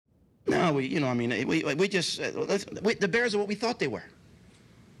No, we just the Bears are what we thought they were.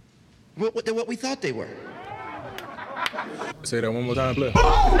 They're what we thought they were. Say that one more time, play.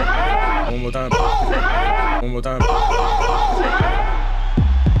 One more time. One more time.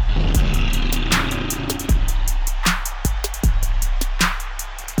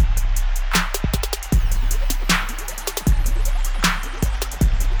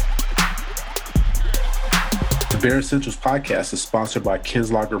 The Bear Essentials podcast is sponsored by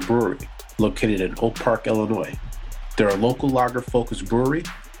Ken's Lager Brewery, located in Oak Park, Illinois. They're a local lager-focused brewery.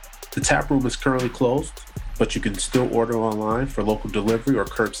 The tap room is currently closed, but you can still order online for local delivery or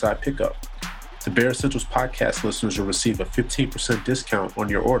curbside pickup. The Bear Essentials podcast listeners will receive a 15% discount on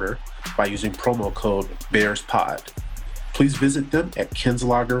your order by using promo code BEARSPOD. Please visit them at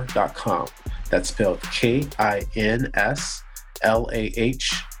kenslager.com. That's spelled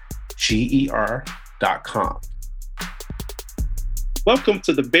KINSLAHGER.com. Welcome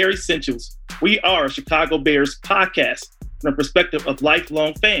to the Bear Essentials. We are a Chicago Bears podcast from the perspective of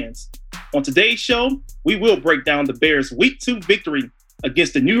lifelong fans. On today's show, we will break down the Bears' Week 2 victory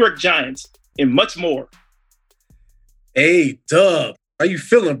against the New York Giants and much more. Hey, Dub, how you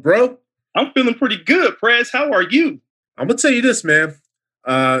feeling, bro? I'm feeling pretty good, Prez. How are you? I'm going to tell you this, man.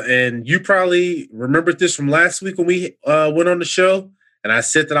 And you probably remembered this from last week when we went on the show, and I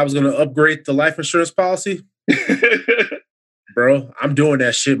said that I was going to upgrade the life insurance policy. Bro, I'm doing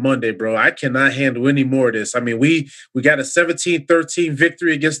that shit Monday, bro. I cannot handle any more of this. I mean, we got a 17-13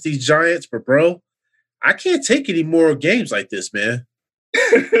 victory against these Giants, but, bro, I can't take any more games like this, man.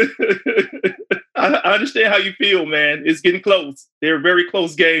 I understand how you feel, man. It's getting close. They're very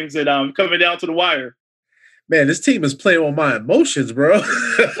close games and coming down to the wire. Man, this team is playing on my emotions, bro.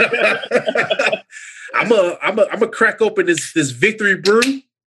 I'm a crack open this victory brew.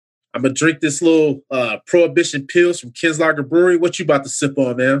 I'm going to drink this little Prohibition Pills from Ken's Lager Brewery. What you about to sip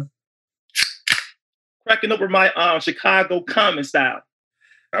on, man? Cracking open my Chicago common style.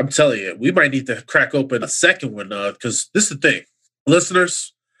 I'm telling you, we might need to crack open a second one because this is the thing.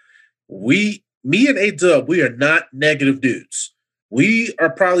 Listeners, me and A-Dub, we are not negative dudes. We are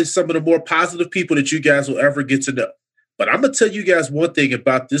probably some of the more positive people that you guys will ever get to know. But I'm going to tell you guys one thing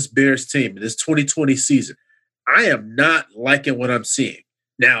about this Bears team in this 2020 season. I am not liking what I'm seeing.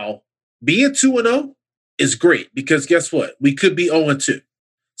 Now, being 2-0 is great because guess what? We could be 0-2.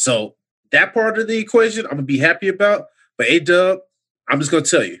 So that part of the equation, I'm going to be happy about. But A-Dub, I'm just going to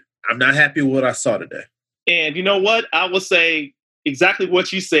tell you, I'm not happy with what I saw today. And you know what? I will say exactly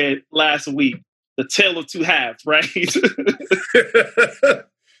what you said last week. The tale of two halves, right?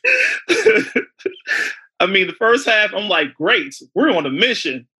 I mean, the first half, I'm like, great, we're on a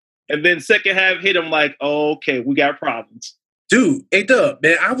mission. And then second half hit, I'm like, oh, okay, we got problems. Dude, A-Dub,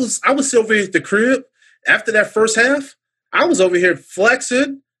 man, I was over here at the crib after that first half. I was over here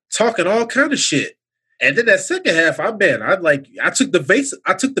flexing, talking all kind of shit. And then that second half, I took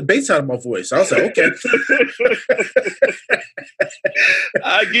the bass out of my voice. I was like, okay.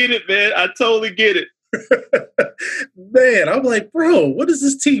 I get it, man. I totally get it. Man, I'm like, bro, what is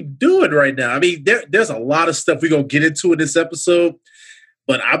this team doing right now? I mean, there's a lot of stuff we're going to get into in this episode.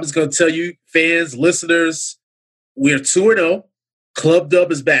 But I'm just going to tell you, fans, listeners, we're 2-0. Club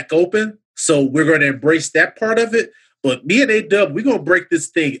Dub is back open. So we're going to embrace that part of it. But me and A-Dub, we're going to break this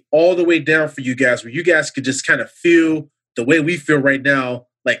thing all the way down for you guys, where you guys could just kind of feel the way we feel right now,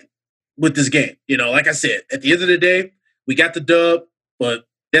 like with this game. You know, like I said, at the end of the day, we got the dub, but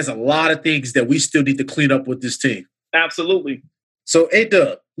there's a lot of things that we still need to clean up with this team. Absolutely. So,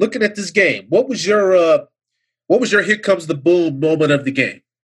 A-Dub, looking at this game, what was your here comes the boom moment of the game?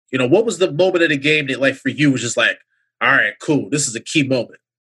 You know, what was the moment of the game that, like, for you was just like, all right, cool, this is a key moment?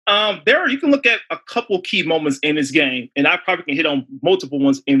 You can look at a couple key moments in this game, and I probably can hit on multiple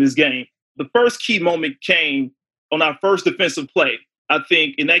ones in this game. The first key moment came on our first defensive play. I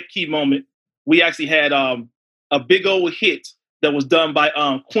think in that key moment, we actually had a big old hit that was done by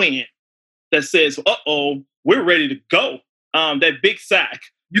Quinn that says, uh-oh, we're ready to go. That big sack.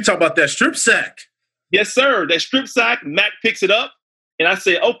 You talk about that strip sack. Yes, sir. That strip sack, Mac picks it up, and I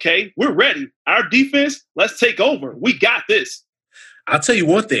say, okay, we're ready. Our defense, let's take over. We got this. I'll tell you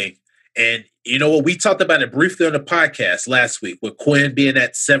one thing, and you know what? We talked about it briefly on the podcast last week with Quinn being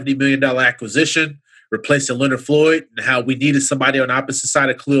that $70 million acquisition, replacing Leonard Floyd, and how we needed somebody on the opposite side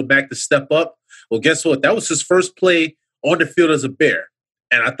of Khalil Mack to step up. Well, guess what? That was his first play on the field as a Bear.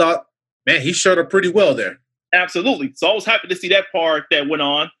 And I thought, man, he showed up pretty well there. Absolutely. So I was happy to see that part that went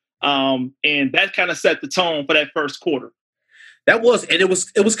on. And that kind of set the tone for that first quarter. That was, and it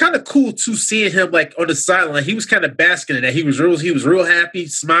was kind of cool too, seeing him like on the sideline. He was kind of basking in that. He was real happy,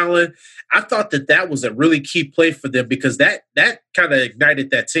 smiling. I thought that was a really key play for them because that kind of ignited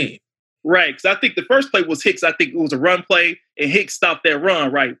that team. Right. Because I think the first play was Hicks. I think it was a run play, and Hicks stopped that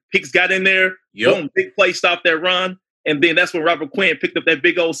run, right? Hicks got in there, boom, big play, stopped that run. And then that's when Robert Quinn picked up that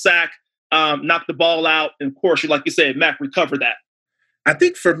big old sack, knocked the ball out. And of course, like you said, Mac recovered that. I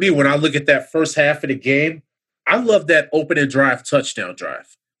think for me, when I look at that first half of the game, I love that opening drive, touchdown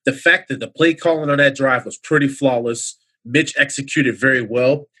drive. The fact that the play calling on that drive was pretty flawless. Mitch executed very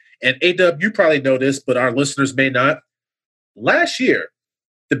well. And A-Dub, you probably know this, but our listeners may not. Last year,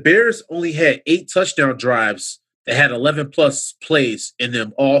 the Bears only had 8 touchdown drives that had 11-plus plays in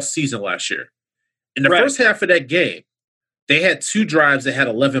them all season last year. In the first half of that game, they had 2 drives that had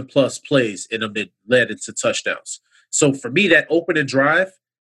 11-plus plays in them that led into touchdowns. So for me, that opening drive,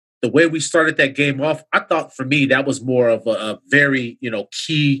 the way we started that game off, I thought for me that was more of a very,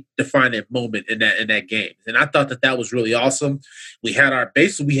 key defining moment in that game. And I thought that was really awesome. We had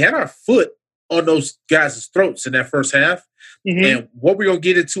our foot on those guys' throats in that first half. Mm-hmm. And what we're going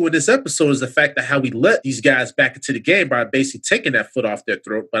to get into in this episode is the fact that how we let these guys back into the game by basically taking that foot off their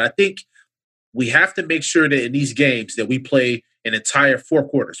throat. But I think we have to make sure that in these games that we play an entire 4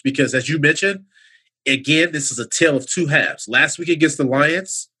 quarters, because as you mentioned, again, this is a tale of 2 halves. Last week against the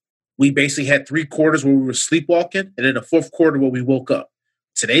Lions, we basically had 3 quarters where we were sleepwalking, and then the 4th quarter where we woke up.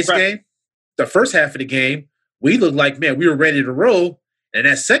 Today's game, the first half of the game, we looked like, man, we were ready to roll. And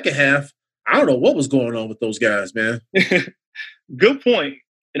that second half, I don't know what was going on with those guys, man. Good point.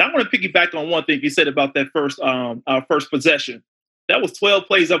 And I want to piggyback on one thing you said about that first possession. That was 12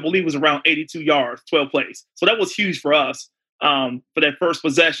 plays, I believe was around 82 yards, 12 plays. So that was huge for us for that first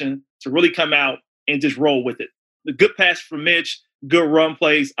possession to really come out and just roll with it. The good pass from Mitch, good run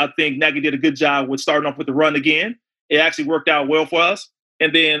plays. I think Nagy did a good job with starting off with the run again. It actually worked out well for us.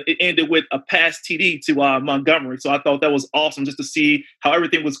 And then it ended with a pass TD to Montgomery. So I thought that was awesome just to see how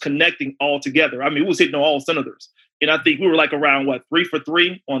everything was connecting all together. I mean, it was hitting on all cylinders. And I think we were like around, 3 for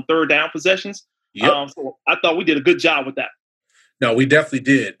 3 on third down possessions. Yep. So I thought we did a good job with that. No, we definitely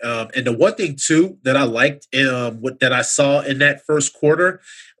did. And the one thing, too, that I liked that I saw in that first quarter,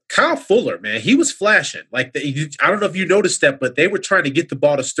 Kyle Fuller, man, he was flashing. I don't know if you noticed that, but they were trying to get the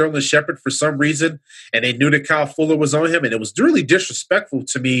ball to Sterling Shepard for some reason, and they knew that Kyle Fuller was on him, and it was really disrespectful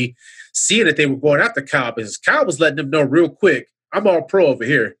to me seeing that they were going after Kyle, because Kyle was letting them know real quick, I'm all pro over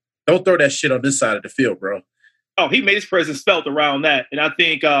here. Don't throw that shit on this side of the field, bro. Oh, he made his presence felt around that, and I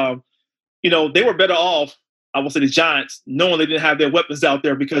think, they were better off, I will say the Giants, knowing they didn't have their weapons out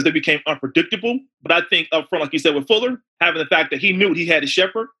there because they became unpredictable. But I think up front, like you said, with Fuller, having the fact that he knew he had a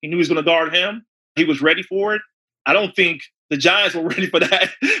Shepard, he knew he was going to guard him, he was ready for it. I don't think the Giants were ready for that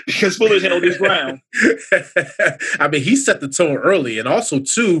because Fuller held his ground. I mean, he set the tone early. And also,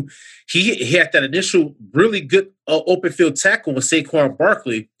 too, he had that initial really good open field tackle with Saquon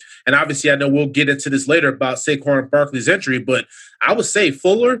Barkley. And obviously, I know we'll get into this later about Saquon Barkley's injury, but I would say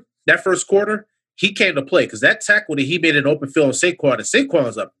Fuller, that first quarter, he came to play because that tackle that he made in open field on Saquon, and Saquon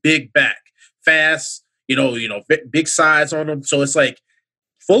is a big back, fast, big size on him. So it's like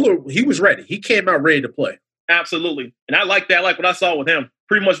Fuller, he was ready. He came out ready to play. Absolutely. And I like that. I like what I saw with him.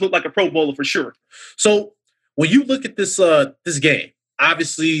 Pretty much looked like a Pro Bowler for sure. So when you look at this game,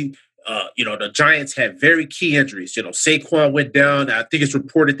 obviously, the Giants had very key injuries. Saquon went down. I think it's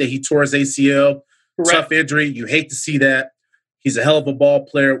reported that he tore his ACL. Correct. Tough injury. You hate to see that. He's a hell of a ball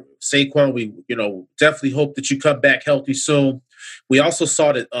player. Saquon, we definitely hope that you come back healthy soon. We also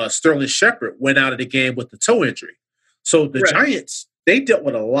saw that Sterling Shepard went out of the game with the toe injury. So the Giants, they dealt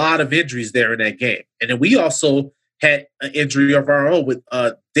with a lot of injuries there in that game. And then we also had an injury of our own with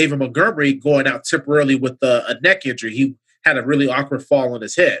David Montgomery going out temporarily with a neck injury. He had a really awkward fall on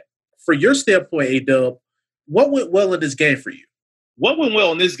his head. For your standpoint, A-Dub, what went well in this game for you? What went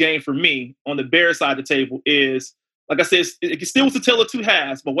well in this game for me on the Bears side of the table is, like I said, it still was a tale of 2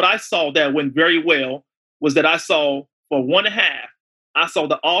 halves, but what I saw that went very well was that I saw for 1.5, I saw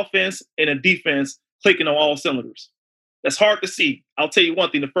the offense and the defense clicking on all cylinders. That's hard to see. I'll tell you one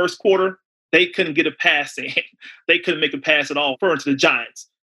thing, the first quarter, they couldn't get a pass in. They couldn't make a pass at all, referring to the Giants.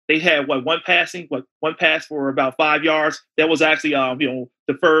 They had one pass for about 5 yards. That was actually,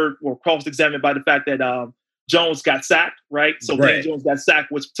 deferred or cross-examined by the fact that Jones got sacked, right? So Dan Jones got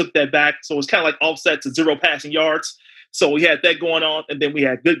sacked, which took that back. So it's kind of like offset to 0 passing yards. So we had that going on. And then we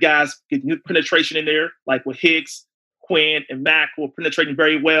had good guys getting good penetration in there, like with Hicks, Quinn, and Mack, who were penetrating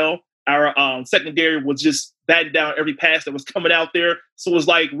very well. Our secondary was just batting down every pass that was coming out there. So it was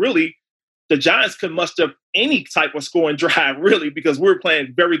like, really, the Giants could muster up any type of scoring drive, really, because we were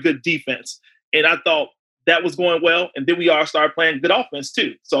playing very good defense. And I thought that was going well. And then we all started playing good offense,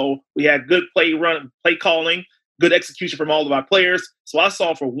 too. So we had good play calling, good execution from all of our players. So I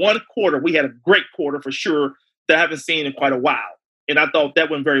saw for 1 quarter, we had a great quarter for sure that I haven't seen in quite a while. And I thought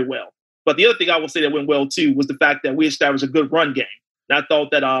that went very well. But the other thing I will say that went well too was the fact that we established a good run game. And I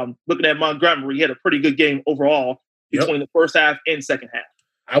thought that looking at Montgomery, he had a pretty good game overall between the first half and second half.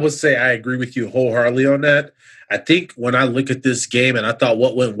 I would say I agree with you wholeheartedly on that. I think when I look at this game and I thought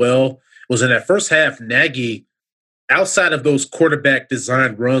what went well was in that first half, Nagy, outside of those quarterback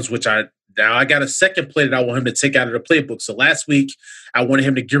design runs, which I got a second play that I want him to take out of the playbook. So last week, I wanted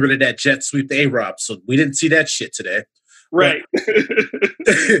him to get rid of that jet sweep to A-Rob. So we didn't see that shit today. Right.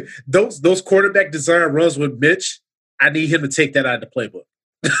 those quarterback design runs with Mitch, I need him to take that out of the playbook.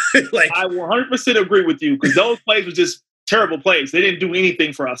 I 100% agree with you because those plays were just terrible plays. They didn't do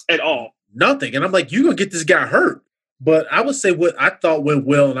anything for us at all. Nothing. And I'm like, you're going to get this guy hurt. But I would say what I thought went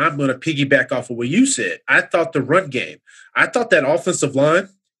well, and I'm going to piggyback off of what you said. I thought the run game. I thought that offensive line,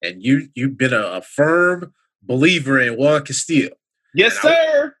 and you've been a firm believer in Juan Castillo. Yes,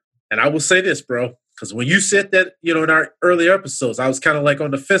 sir. And I will say this, bro, because when you said that, in our earlier episodes, I was kind of like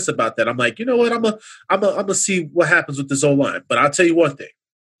on the fence about that. I'm like, you know what? I'm gonna see what happens with this O-line. But I'll tell you one thing.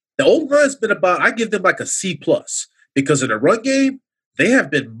 The O-line's been I give them like a C+, because in the run game, they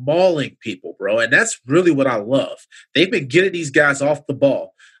have been mauling people, bro. And that's really what I love. They've been getting these guys off the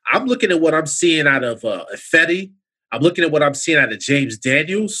ball. I'm looking at what I'm seeing out of Fetty. I'm looking at what I'm seeing out of James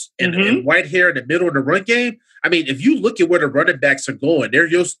Daniels and Whitehair in the middle of the run game. I mean, if you look at where the running backs are going, they're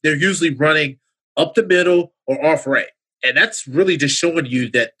usually running up the middle or off right. And that's really just showing you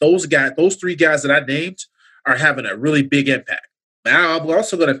that those three guys that I named are having a really big impact. Now, I'm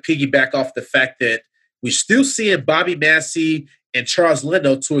also going to piggyback off the fact that we're still seeing Bobby Massey and Charles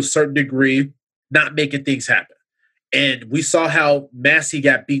Leno, to a certain degree, not making things happen. And we saw how Massey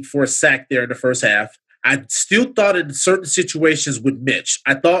got beat for a sack there in the first half. I still thought in certain situations with Mitch,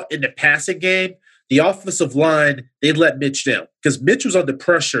 I thought in the passing game, the offensive line, they let Mitch down because Mitch was under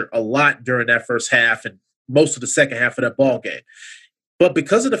pressure a lot during that first half and most of the second half of that ball game. But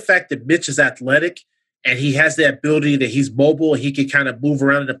because of the fact that Mitch is athletic and he has the ability that he's mobile and he can kind of move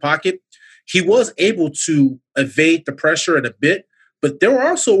around in the pocket, he was able to evade the pressure in a bit. But there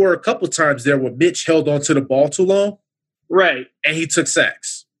also were a couple of times there where Mitch held onto the ball too long. Right. And he took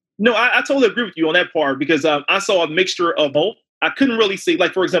sacks. No, I totally agree with you on that part because I saw a mixture of both. I couldn't really see,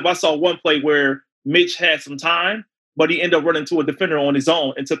 like, for example, I saw one play where Mitch had some time, but he ended up running to a defender on his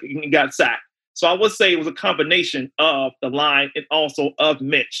own and got sacked. So I would say it was a combination of the line and also of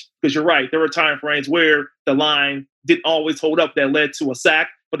Mitch. Because you're right, there were time frames where the line didn't always hold up that led to a sack,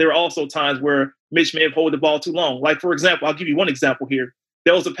 but there were also times where Mitch may have held the ball too long. Like, for example, I'll give you one example here.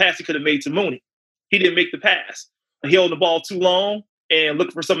 There was a pass he could have made to Mooney. He didn't make the pass. He held the ball too long and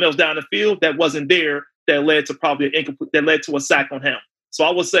looking for something else down the field that wasn't there that led to that led to a sack on him. So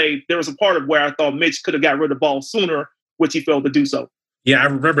I would say there was a part of where I thought Mitch could have got rid of the ball sooner, which he failed to do so. Yeah, I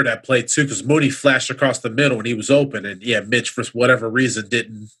remember that play too because Mooney flashed across the middle when he was open, and Mitch for whatever reason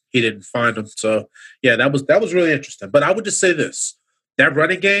didn't find him. So yeah, that was really interesting. But I would just say this: that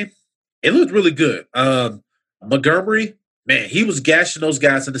running game, it looked really good. Montgomery, man, he was gashing those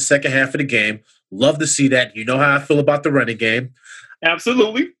guys in the second half of the game. Love to see that. You know how I feel about the running game.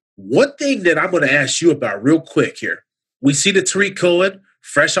 Absolutely. One thing that I'm going to ask you about real quick here. We see the Tarik Cohen,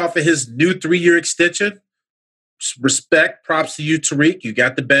 fresh off of his new 3-year extension. Respect, props to you, Tarik. You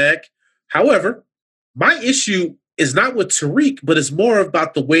got the bag. However, my issue is not with Tarik, but it's more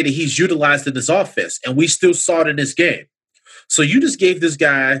about the way that he's utilized in this offense. And we still saw it in this game. So you just gave this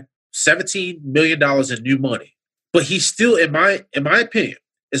guy $17 million in new money. But he still, in my opinion,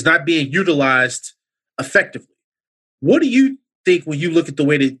 is not being utilized effectively. What do you think when you look at the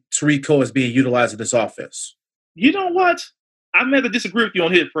way that Tarik Cohen is being utilized in this offense? You know what? I'm going to disagree with you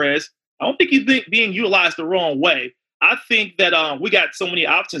on here, Prez. I don't think he's being utilized the wrong way. I think that we got so many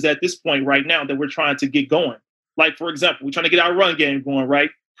options at this point right now that we're trying to get going. Like, for example, we're trying to get our run game going,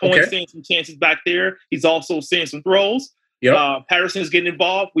 right? Cohen's seeing some chances back there. He's also seeing some throws. Yep. Patterson's getting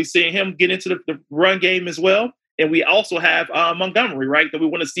involved. We're seeing him get into the run game as well. And we also have Montgomery, right, that we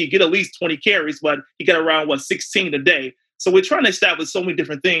want to see get at least 20 carries, but he got around, 16 a day. So we're trying to establish so many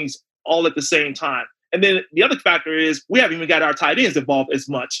different things all at the same time. And then the other factor is we haven't even got our tight ends involved as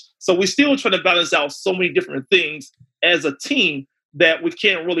much. So we're still trying to balance out so many different things as a team that we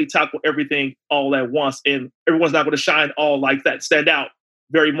can't really tackle everything all at once. And everyone's not going to shine all like that, stand out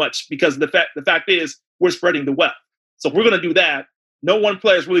very much because the fact is we're spreading the wealth. So if we're going to do that, no one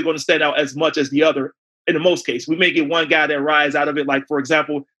player is really going to stand out as much as the other. In the most case, we may get one guy that rides out of it. Like, for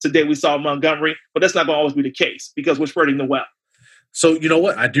example, today we saw Montgomery, but that's not going to always be the case because we're spreading the wealth. So, you know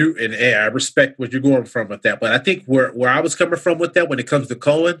what? I do, and I respect what you're going from with that. But I think where I was coming from with that when it comes to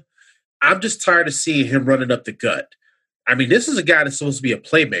Cohen, I'm just tired of seeing him running up the gut. I mean, this is a guy that's supposed to be a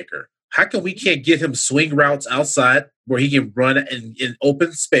playmaker. How come we can't get him swing routes outside where he can run in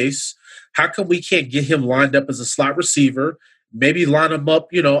open space? How come we can't get him lined up as a slot receiver? Maybe line him up,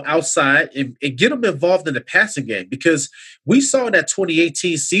 outside and get him involved in the passing game, because we saw in that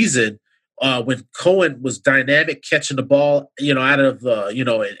 2018 season when Cohen was dynamic catching the ball, out of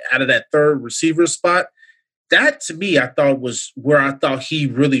that third receiver spot. That to me, I thought was where I thought he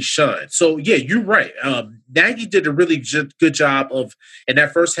really shined. So yeah, you're right. Nagy did a really good job of in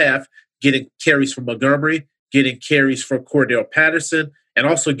that first half getting carries from Montgomery, getting carries for Cordell Patterson, and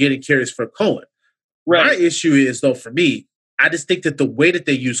also getting carries for Cohen. Right. My issue is though for me, I just think that the way that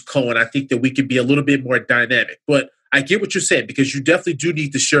they use Cohen, I think that we could be a little bit more dynamic. But I get what you're saying, because you definitely do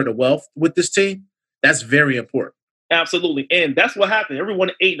need to share the wealth with this team. That's very important. Absolutely. And that's what happened.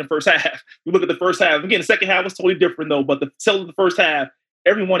 Everyone ate in the first half. You look at the first half. Again, the second half was totally different, though. But the first half,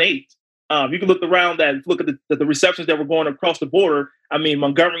 everyone ate. You can look around that, look at the receptions that were going across the border. I mean,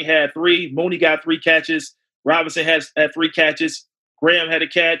 Montgomery had 3. Mooney got 3 catches. Robinson had 3 catches. Graham had a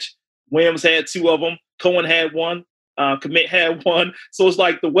catch. Williams had 2 of them. Cohen had 1. Commit had 1. So it's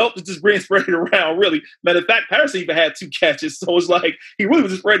like the wealth is just being spread around, really. Matter of fact, Patterson even had 2 catches. So it's like he really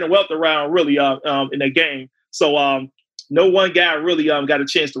was just spreading the wealth around, really, in that game. So no one guy really got a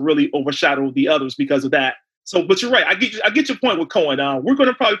chance to really overshadow the others because of that. So, but you're right. I get your point with Cohen. We're going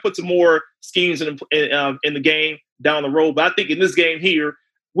to probably put some more schemes in the game down the road. But I think in this game here,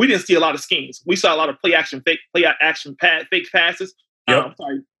 we didn't see a lot of schemes. We saw a lot of fake passes. Yep.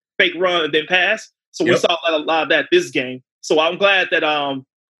 Fake run and then pass. So we saw a lot of that this game. So I'm glad that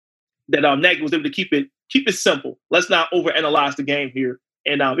Nagy was able to keep it simple. Let's not overanalyze the game here.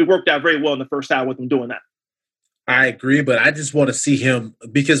 And it worked out very well in the first half with him doing that. I agree, but I just want to see him,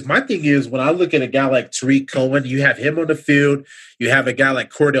 because my thing is when I look at a guy like Tariq Cohen, you have him on the field, you have a guy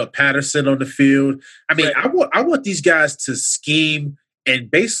like Cordell Patterson on the field. I mean, right. I want these guys to scheme and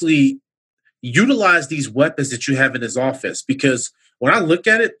basically utilize these weapons that you have in his offense, because when I look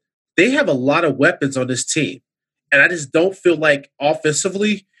at it, they have a lot of weapons on this team. And I just don't feel like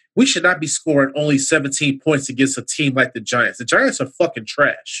offensively, we should not be scoring only 17 points against a team like the Giants. The Giants are fucking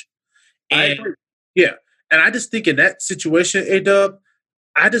trash. I agree. Yeah. And I just think in that situation, A-Dub,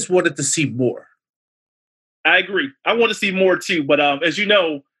 I just wanted to see more. I agree. I want to see more too. But as you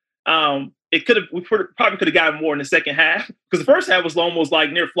know, we probably could have gotten more in the second half, because the first half was almost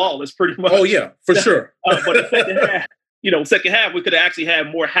like near flawless, pretty much. Oh yeah, for sure. But the second half, we could have actually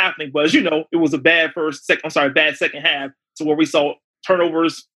had more happening. But as you know, it was a bad second half, to where we saw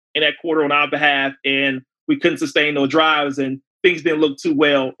turnovers in that quarter on our behalf, and we couldn't sustain those drives, and things didn't look too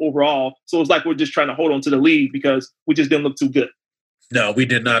well overall. So it's like we're just trying to hold on to the lead because we just didn't look too good. No, we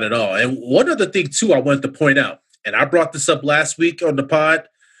did not at all. And one other thing, too, I wanted to point out, and I brought this up last week on the pod,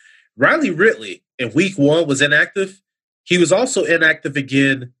 Riley Ridley in week 1 was inactive. He was also inactive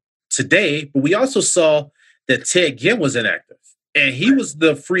again today, but we also saw that Ted Ginn was inactive. And he was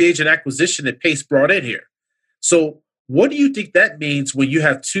the free agent acquisition that Pace brought in here. So what do you think that means when you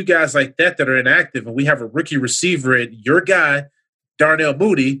have 2 guys like that are inactive, and we have a rookie receiver and your guy, Darnell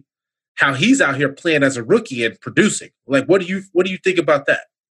Mooney, how he's out here playing as a rookie and producing? Like, what do you think about that?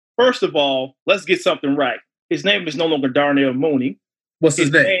 First of all, let's get something right. His name is no longer Darnell Mooney. What's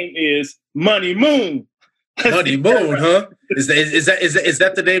his name? His name is Money Moon. Money Moon, huh? Is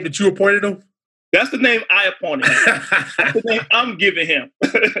that the name that you appointed him? That's the name I appointed him. That's the name I'm giving him.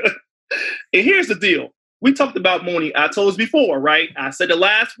 And here's the deal. We talked about Mooney. I told us before, right? I said it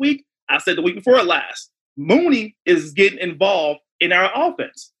last week. I said the week before last. Mooney is getting involved in our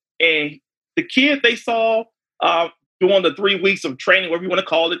offense. And the kid they saw during the 3 weeks of training, whatever you want to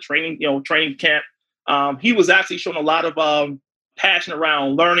call it, training camp, he was actually showing a lot of passion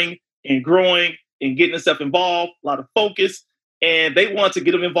around learning and growing and getting himself involved, a lot of focus. And they want to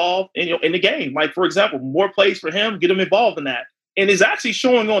get him involved in the game. Like, for example, more plays for him, get him involved in that. And it's actually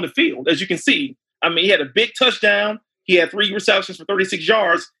showing on the field, as you can see. I mean, he had a big touchdown. He had 3 receptions for 36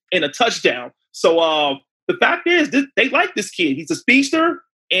 yards and a touchdown. So the fact is, they like this kid. He's a speedster,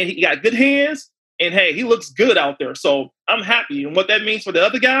 and he got good hands. And, hey, he looks good out there. So I'm happy. And what that means for the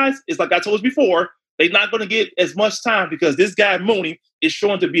other guys is, like I told you before, they're not going to get as much time because this guy, Mooney, is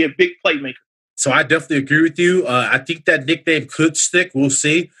showing to be a big playmaker. So I definitely agree with you. I think that nickname could stick. We'll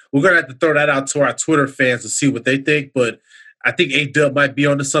see. We're going to have to throw that out to our Twitter fans to see what they think. But I think A-Dub might be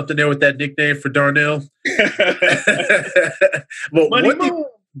onto something there with that nickname for Darnell. Money.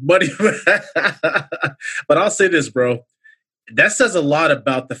 But I'll say this, bro. That says a lot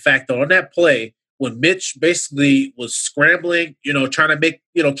about the fact that on that play, when Mitch basically was scrambling, trying to make,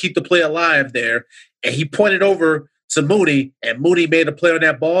 keep the play alive there, and he pointed over to Mooney, and Mooney made a play on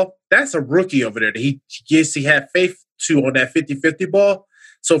that ball, that's a rookie over there that he had faith to on that 50-50 ball.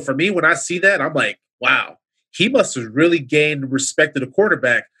 So for me, when I see that, I'm like, wow, he must have really gained the respect of the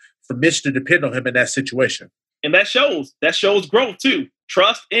quarterback for Mitch to depend on him in that situation. And that shows. That shows growth too.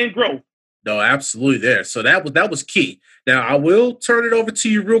 Trust and growth. No, absolutely there. So that was key. Now I will turn it over to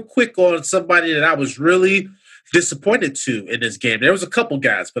you real quick on somebody that I was really disappointed to in this game. There was a couple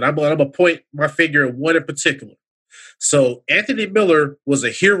guys, but I'm gonna point my finger at one in particular. So Anthony Miller was a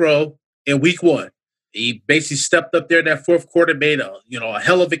hero in week 1. He basically stepped up there in that fourth quarter, made a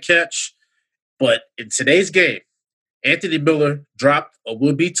hell of a catch. But in today's game, Anthony Miller dropped a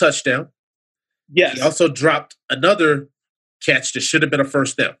would-be touchdown. Yes. He also dropped another catch that should have been a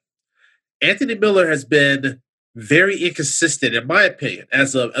first down. Anthony Miller has been very inconsistent, in my opinion,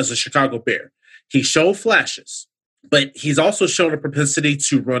 as a Chicago Bear. He showed flashes, but he's also shown a propensity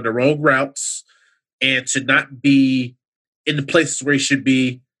to run the wrong routes and to not be in the places where he should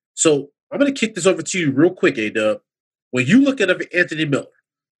be. So I'm going to kick this over to you real quick, A-Dub. When you look at Anthony Miller,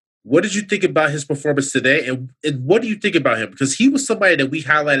 what did you think about his performance today? And what do you think about him? Because he was somebody that we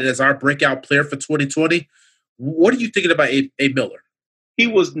highlighted as our breakout player for 2020. What are you thinking about A. Miller? He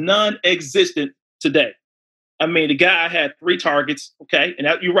was non-existent today. I mean, the guy had 3 targets, okay? And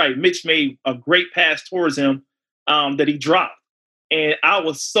you're right. Mitch made a great pass towards him that he dropped. And I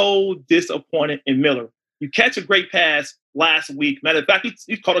was so disappointed in Miller. You catch a great pass last week. Matter of fact,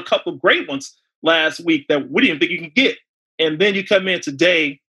 he caught a couple of great ones last week that we didn't think you could get. And then you come in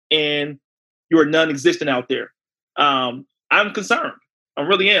today and you're non-existent out there. I'm concerned. I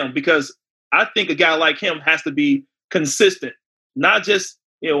really am, because I think a guy like him has to be consistent, not just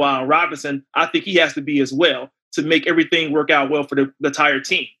Robinson. I think he has to be as well to make everything work out well for the entire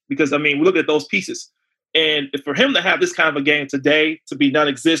team. Because, I mean, we look at those pieces. And for him to have this kind of a game today, to be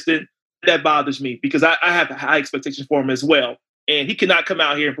non-existent, that bothers me, because I have high expectations for him as well. And he cannot come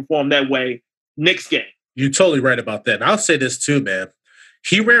out here and perform that way next game. You're totally right about that. And I'll say this too, man.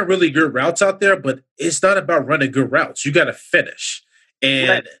 He ran really good routes out there, but it's not about running good routes. You got to finish. And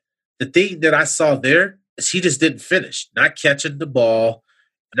right. The thing that I saw there is he just didn't finish, not catching the ball,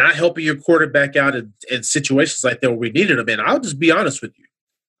 not helping your quarterback out in situations like that where we needed him. And I'll just be honest with you.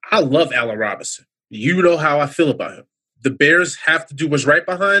 I love Allen Robinson. You know how I feel about him. The Bears have to do what's right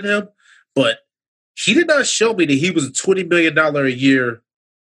behind him, but he did not show me that he was a $20 million a year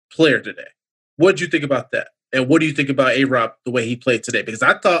player today. What did you think about that? And what do you think about A-Rob, the way he played today? Because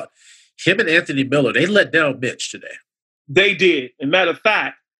I thought him and Anthony Miller, they let down Mitch today. They did. And matter of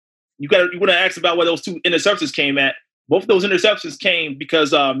fact, you want to ask about where those 2 interceptions came at. Both of those interceptions came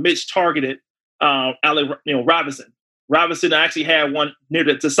because Mitch targeted Allen Robinson. Robinson actually had one near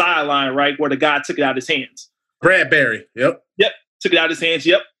the sideline, right, where the guy took it out of his hands. Bradbury, yep. Yep, took it out of his hands,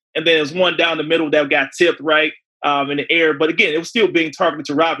 yep. And then there's one down the middle that got tipped, right, in the air. But again, it was still being targeted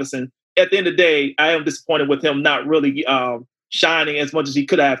to Robinson. At the end of the day, I am disappointed with him not really shining as much as he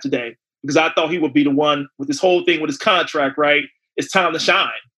could have today, because I thought he would be the one with this whole thing with his contract, right? It's time to shine.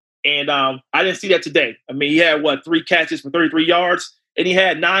 And I didn't see that today. I mean, he had, 3 catches for 33 yards, and he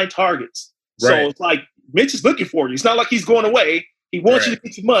had 9 targets. Right. So it's like Mitch is looking for you. It's not like he's going away. He wants you to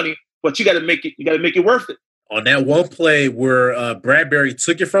get your money, but you got to make it. You got to make it worth it. On that one play where Bradbury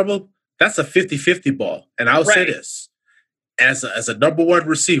took it from him, that's a 50-50 ball. And I'll say this, as a number 1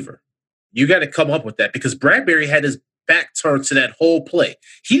 receiver, you got to come up with that, because Bradbury had his back turned to that whole play.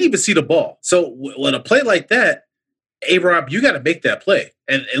 He didn't even see the ball. So when a play like that, A-Rob, you got to make that play.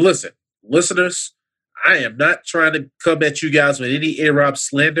 And listen, listeners, I am not trying to come at you guys with any A-Rob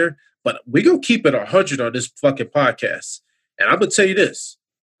slander, but we're going to keep it 100 on this fucking podcast. And I'm going to tell you this.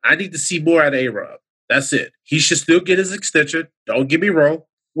 I need to see more out of A-Rob. That's it. He should still get his extension. Don't get me wrong.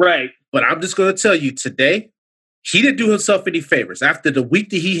 Right. But I'm just going to tell you today, he didn't do himself any favors. After the week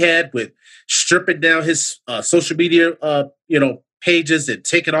that he had with stripping down his social media, pages and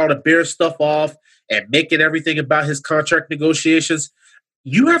taking all the Bear stuff off and making everything about his contract negotiations,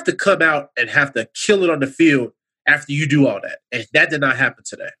 you have to come out and have to kill it on the field after you do all that. And that did not happen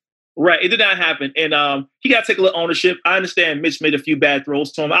today. Right. It did not happen. And he got to take a little ownership. I understand Mitch made a few bad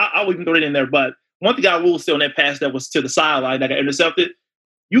throws to him. I wouldn't throw it in there. But one thing I will say on that pass that was to the sideline that got intercepted,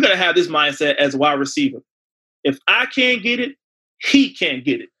 you got to have this mindset as a wide receiver. If I can't get it, he can't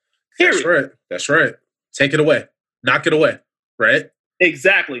get it. Period. That's right. That's right. Take it away. Knock it away. Right?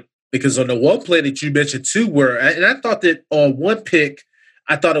 Exactly. Because on the one play that you mentioned too, and I thought that on one pick,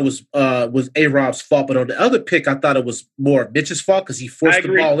 I thought it was A-Rob's fault, but on the other pick, I thought it was more Mitch's fault because he forced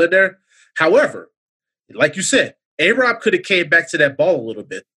the ball in there. However, like you said, A-Rob could have came back to that ball a little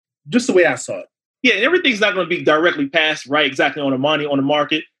bit, just the way I saw it. Yeah, and everything's not going to be directly passed right exactly on the money, on the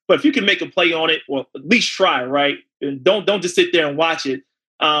market. But if you can make a play on it, well, at least try, right? And don't just sit there and watch it.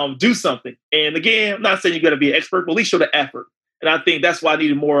 Do something. And again, I'm not saying you're going to be an expert, but at least show the effort. And I think that's why I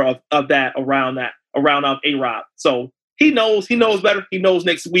needed more of that around A-Rob. So he knows better. He knows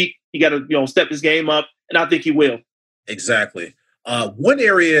next week he got to step his game up, and I think he will. Exactly. One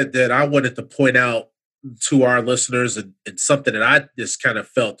area that I wanted to point out to our listeners, and something that I just kind of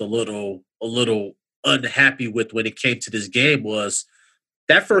felt a little unhappy with when it came to this game, was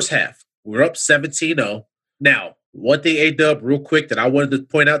that first half. We're up 17-0. Now, one thing, A-Dub, real quick, that I wanted to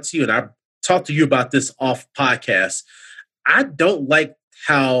point out to you, and I talked to you about this off podcast. I don't like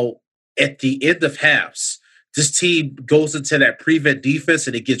how at the end of halves, this team goes into that prevent defense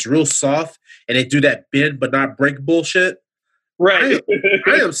and it gets real soft and they do that bend but not break bullshit. Right.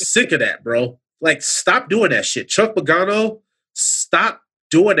 I am sick of that, bro. Like, stop doing that shit. Chuck Pagano, stop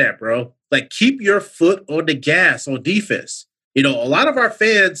doing that, bro. Like, keep your foot on the gas on defense. A lot of our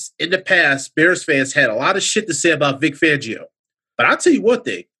fans in the past, Bears fans, had a lot of shit to say about Vic Fangio. But I'll tell you one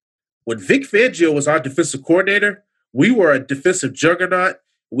thing. When Vic Fangio was our defensive coordinator, we were a defensive juggernaut.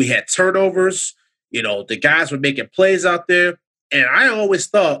 We had turnovers. The guys were making plays out there. And I always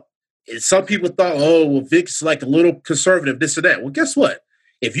thought, and some people thought, oh, well, Vic's like a little conservative, this or that. Well, guess what?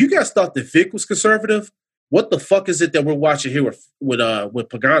 If you guys thought that Vic was conservative, what the fuck is it that we're watching here with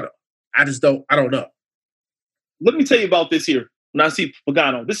Pagano? I don't know. Let me tell you about this here. When I see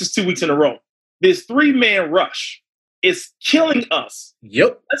Pagano, this is 2 weeks in a row. This 3-man rush is killing us.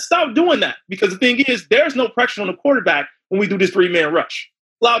 Yep. Let's stop doing that, because the thing is, there's no pressure on the quarterback when we do this 3-man rush.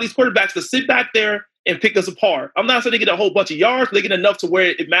 Allow these quarterbacks to sit back there and pick us apart. I'm not saying they get a whole bunch of yards, but they get enough to where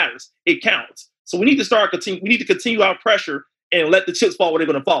it matters. It counts. So we need to continue our pressure and let the chips fall where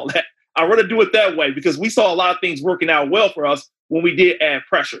they're going to fall. I'd rather do it that way, because we saw a lot of things working out well for us when we did add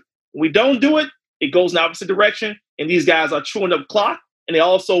pressure. When we don't do it, it goes in the opposite direction, and these guys are chewing up clock, and they're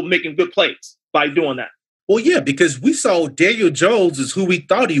also making good plays by doing that. Well, yeah, because we saw Daniel Jones is who we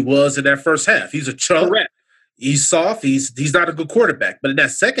thought he was in that first half. He's a chump. Correct. He's soft. He's not a good quarterback. But in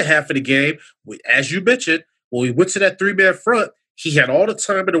that second half of the game, as you mentioned, when we went to that 3-man front, he had all the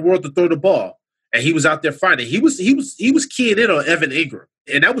time in the world to throw the ball, and he was out there fighting. He was keying in on Evan Ingram,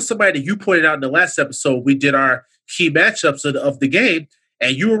 and that was somebody that you pointed out in the last episode. We did our key matchups of the game,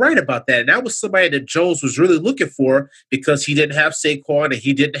 and you were right about that. And that was somebody that Jones was really looking for, because he didn't have Saquon and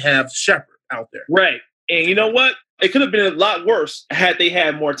he didn't have Shepard out there. Right. And you know what? It could have been a lot worse had they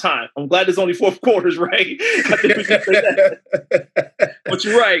had more time. I'm glad there's only 4 quarters, right? I think we can say that. But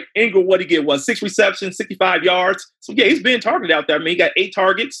you're right. Ingram, what he get? 6 receptions, 65 yards. So, yeah, he's being targeted out there. I mean, he got 8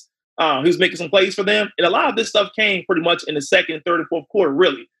 targets. He was making some plays for them. And a lot of this stuff came pretty much in the second, third, and fourth quarter,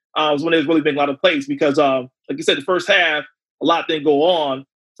 really. Was when there was really been a lot of plays, because, like you said, the first half, a lot didn't go on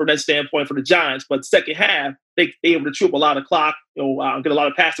from that standpoint for the Giants. But second half, they able to chew up a lot of clock, get a lot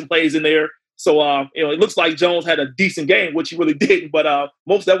of passing plays in there. So, it looks like Jones had a decent game, which he really didn't. But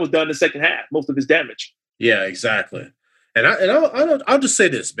most of that was done in the second half, most of his damage. Yeah, exactly. And I'll just say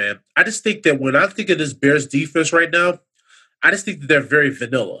this, man. I just think that when I think of this Bears defense right now, I just think that they're very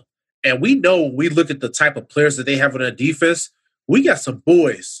vanilla. And we know when we look at the type of players that they have on that defense, we got some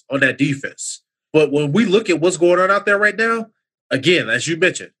boys on that defense. But when we look at what's going on out there right now, again, as you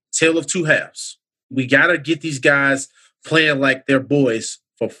mentioned, tale of 2 halves. We got to get these guys playing like they're boys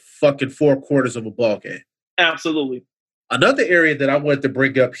for fucking 4 quarters of a ball game. Absolutely. Another area that I wanted to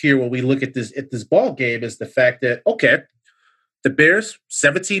bring up here when we look at this ball game is the fact that, okay, the Bears,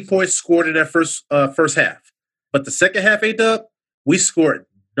 17 points scored in that first half. But the second half, A-Dub, we scored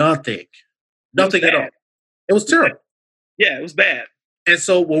nothing. Nothing at all. It was terrible. Yeah, it was bad. And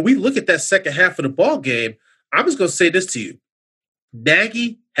so when we look at that second half of the ball game, I'm just going to say this to you.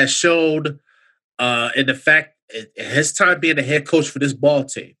 Nagy has shown in the fact his time being the head coach for this ball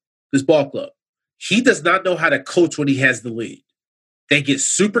team, this ball club, he does not know how to coach when he has the lead. They get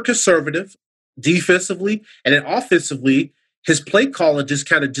super conservative defensively, and then offensively, his play calling just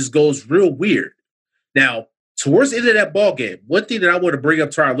goes real weird. Now, towards the end of that ball game, one thing that I want to bring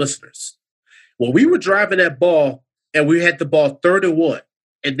up to our listeners, when we were driving that ball and we had the ball 3rd and 1,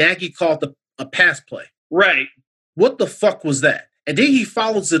 and Nagy called a pass play. Right. What the fuck was that? And then he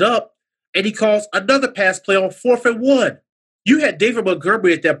follows it up and he calls another pass play on 4th and 1. You had David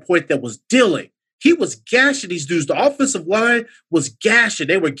Montgomery at that point that was dealing. He was gashing these dudes. The offensive line was gashing.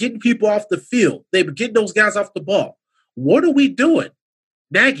 They were getting people off the field. They were getting those guys off the ball. What are we doing?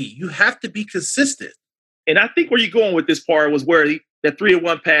 Nagy, you have to be consistent. And I think where you're going with this part was where that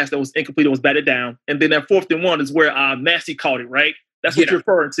 3-and-1 pass that was incomplete was batted down. And then that 4th and 1 is where Massey caught it, right? That's what you're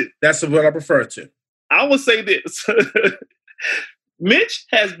referring to. That's what I'm referring to. I will say this. Mitch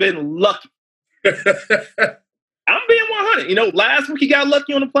has been lucky. I'm being 100. Last week he got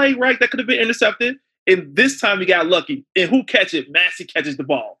lucky on the play, right? That could have been intercepted. And this time he got lucky. And who catches it? Massey catches the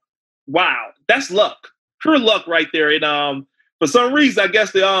ball. Wow. That's luck. Pure luck right there. And For some reason, I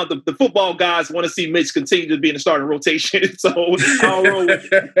guess the football guys want to see Mitch continue to be in the starting rotation. So I'll roll with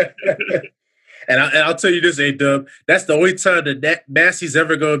it. And I'll tell you this, A-Dub, that's the only time that Massey's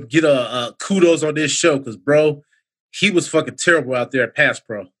ever going to get a kudos on this show because, bro, he was fucking terrible out there at pass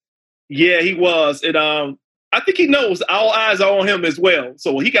pro. Yeah, he was. And I think he knows all eyes are on him as well.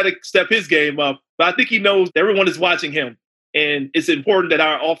 So he got to step his game up. But I think he knows everyone is watching him. And it's important that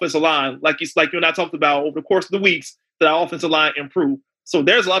our offensive line, like you and I talked about over the course of the weeks, that our offensive line improve. So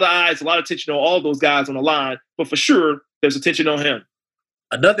there's a lot of eyes, a lot of attention on all those guys on the line. But for sure, there's attention on him.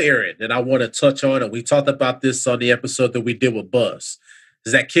 Another area that I want to touch on, and we talked about this on the episode that we did with Buzz,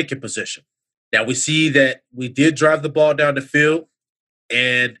 is that kicking position. Now, we see that we did drive the ball down the field,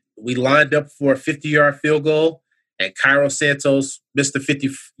 and we lined up for a 50-yard field goal, and Cairo Santos missed the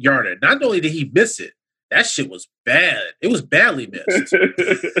 50-yarder. Not only did he miss it, that shit was bad. It was badly missed.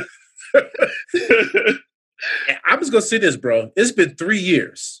 I'm just going to say this, bro. It's been 3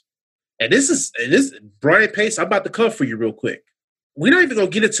 years. And this is Brian Pace, I'm about to come for you real quick. We're not even going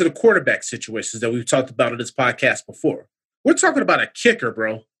to get into the quarterback situations that we've talked about in this podcast before. We're talking about a kicker,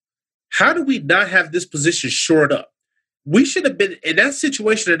 bro. How do we not have this position shored up? We should have been in that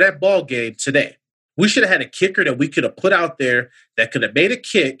situation in that ball game today. We should have had a kicker that we could have put out there that could have made a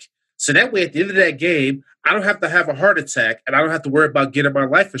kick. So that way, at the end of that game, I don't have to have a heart attack and I don't have to worry about getting my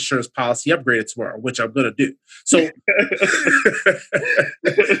life insurance policy upgraded tomorrow, which I'm going to do. So,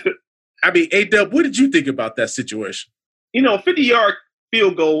 I mean, A-Dub, what did you think about that situation? 50-yard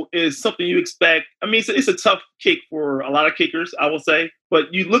field goal is something you expect. I mean, it's a tough kick for a lot of kickers, I will say.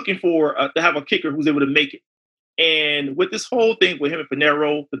 But you're looking for to have a kicker who's able to make it. And with this whole thing with him and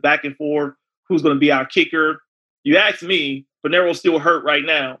Piñeiro, the back and forth, who's going to be our kicker? You ask me, Piñeiro's still hurt right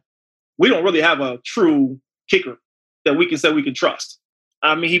now. We don't really have a true kicker that we can say we can trust.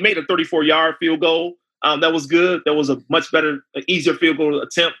 I mean, he made a 34-yard field goal. That was good. That was a much better, easier field goal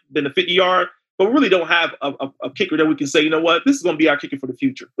attempt than the 50-yard. But we really don't have a kicker that we can say, you know what, this is going to be our kicker for the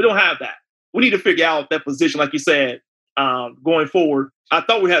future. We don't have that. We need to figure out that position, like you said, going forward. I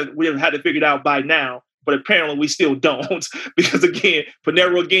thought we have had it figured out by now, but apparently we still don't. Because, again,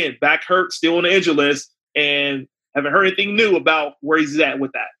 Piñeiro, back hurt, still on the injury list, and haven't heard anything new about where he's at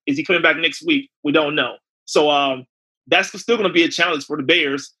with that. Is he coming back next week? We don't know. So that's still going to be a challenge for the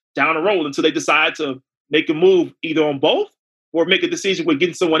Bears down the road until they decide to make a move either on both or make a decision with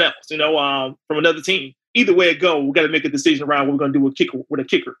getting someone else, from another team. Either way it go, we got to make a decision around what we're going to do with a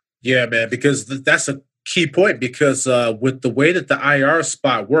kicker. Yeah, man, because that's a key point because with the way that the IR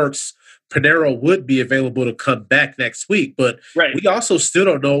spot works, Piñeiro would be available to come back next week. But we also still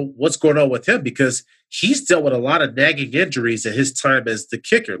don't know what's going on with him because he's dealt with a lot of nagging injuries at his time as the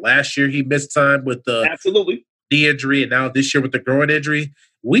kicker. Last year, he missed time with the knee injury, and now this year with the groin injury.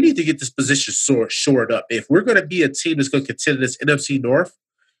 We need to get this position shored up. If we're going to be a team that's going to contend this NFC North,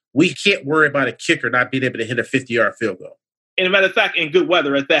 we can't worry about a kicker not being able to hit a 50-yard field goal. And a matter of fact, in good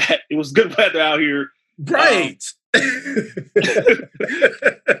weather at that. It was good weather out here. Right.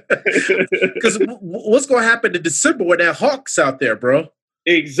 Because what's going to happen in December when that Hawks out there, bro?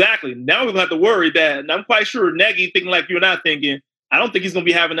 Exactly. Now we're going to have to worry that, and I'm quite sure Nagy thinking like you and I thinking, I don't think he's going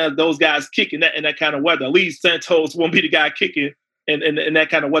to be having those guys kicking in that kind of weather. At least Santos won't be the guy kicking in that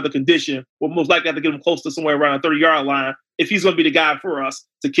kind of weather condition. We'll most likely have to get him close to somewhere around the 30-yard line if he's going to be the guy for us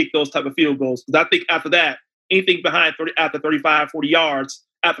to kick those type of field goals. Because I think after that, anything behind after 35, 40 yards,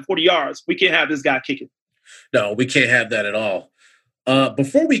 after 40 yards, we can't have this guy kicking. No, we can't have that at all.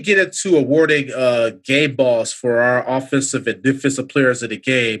 Before we get into awarding game balls for our offensive and defensive players of the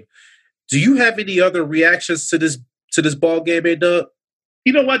game, do you have any other reactions to this ball game, A-Dub?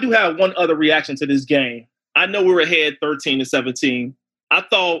 I do have one other reaction to this game. I know we were ahead 13-17. I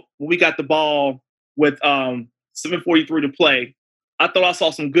thought when we got the ball with 7:43 to play, I thought I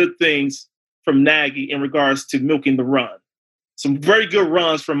saw some good things from Nagy in regards to milking the run. Some very good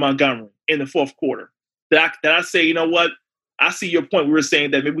runs from Montgomery in the fourth quarter. That I say, you know what? I see your point. We were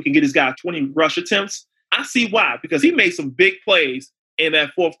saying that maybe we can get this guy 20 rush attempts. I see why, because he made some big plays in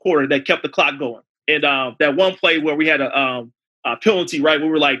that fourth quarter that kept the clock going. And that one play where we had a penalty, right? We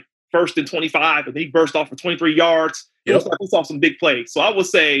were like 1st and 25, and he burst off for 23 yards. Yep. We saw some big plays. So I would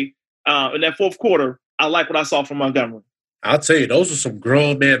say in that fourth quarter, I like what I saw from Montgomery. I'll tell you, those are some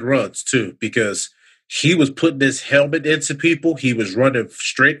grown man runs too, because he was putting his helmet into people. He was running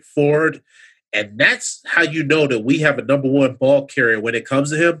straight forward. And that's how you know that we have a number one ball carrier when it comes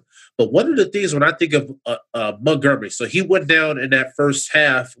to him. But one of the things when I think of Montgomery, so he went down in that first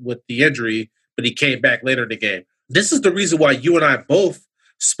half with the injury, but he came back later in the game. This is the reason why you and I both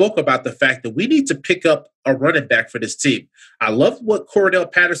spoke about the fact that we need to pick up a running back for this team. I love what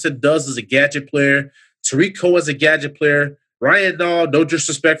Cordell Patterson does as a gadget player. Tariq Cohen's a gadget player. Ryan Nall, no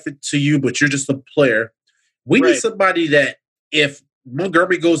disrespect to you, but you're just a player. We need somebody that if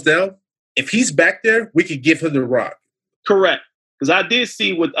Montgomery goes down, if he's back there, we can give him the rock. Correct. Because I did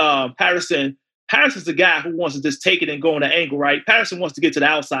see with Patterson. Patterson's the guy who wants to just take it and go on the angle, right? Patterson wants to get to the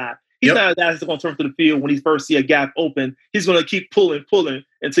outside. He's not a guy that's going to turn to the field when he first see a gap open. He's going to keep pulling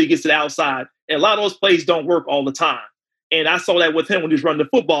until he gets to the outside. And a lot of those plays don't work all the time. And I saw that with him when he was running the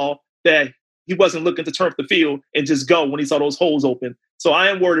football, that he wasn't looking to turn up the field and just go when he saw those holes open. So I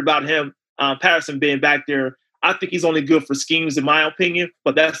am worried about him, Patterson being back there. I think he's only good for schemes, in my opinion,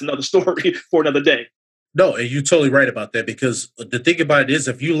 but that's another story for another day. No, and you're totally right about that, because the thing about it is,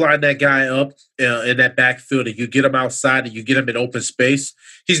 if you line that guy up in that backfield and you get him outside and you get him in open space,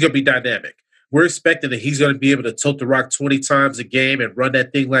 he's going to be dynamic. We're expecting that he's going to be able to tilt the rock 20 times a game and run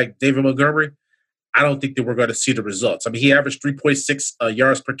that thing like David Montgomery. I don't think that we're going to see the results. I mean, he averaged 3.6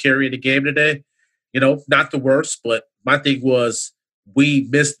 yards per carry in the game today. Not the worst, but my thing was we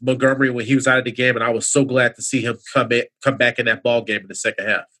missed Montgomery when he was out of the game, and I was so glad to see him come back in that ball game in the second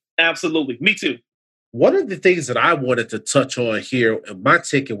half. Absolutely. Me too. One of the things that I wanted to touch on here, and my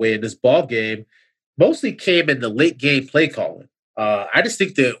takeaway in this ball game, mostly came in the late game play calling. I just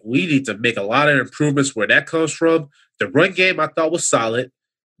think that we need to make a lot of improvements where that comes from. The run game I thought was solid.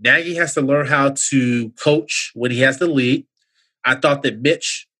 Nagy has to learn how to coach when he has the lead. I thought that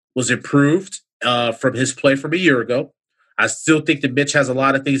Mitch was improved from his play from a year ago. I still think that Mitch has a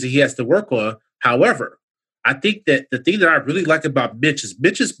lot of things that he has to work on. However, I think that the thing that I really like about Mitch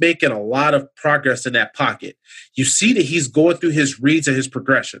is making a lot of progress in that pocket. You see that he's going through his reads and his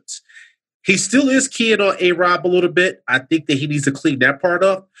progressions. He still is keying on A-Rob a little bit. I think that he needs to clean that part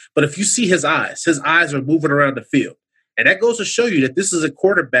up. But if you see his eyes are moving around the field. And that goes to show you that this is a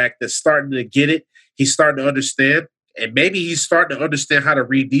quarterback that's starting to get it. He's starting to understand. And maybe he's starting to understand how to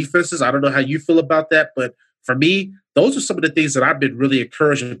read defenses. I don't know how you feel about that. But for me, those are some of the things that I've been really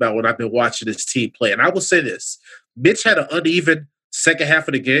encouraged about when I've been watching this team play. And I will say this. Mitch had an uneven second half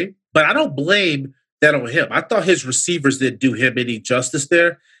of the game, but I don't blame that on him. I thought his receivers didn't do him any justice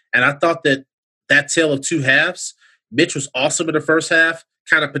there. And I thought that tale of two halves, Mitch was awesome in the first half,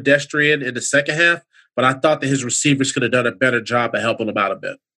 kind of pedestrian in the second half. But I thought that his receivers could have done a better job of helping him out a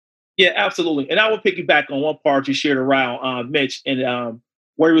bit. Yeah, absolutely. And I will piggyback on one part you shared around Mitch and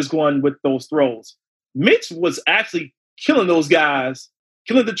where he was going with those throws. Mitch was actually killing those guys,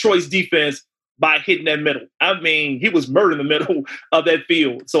 killing Detroit's defense by hitting that middle. I mean, he was murdering the middle of that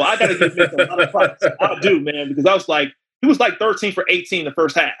field. So I got to give Mitch a lot of props. I do, man, because I was like, he was like 13 for 18 the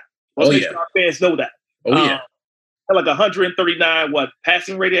first half. Most our fans know that. Oh, yeah. Had like 139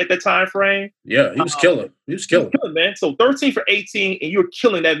 passing rate at that time frame. Yeah, he was killing. He was killing, man. So 13 for 18, and you're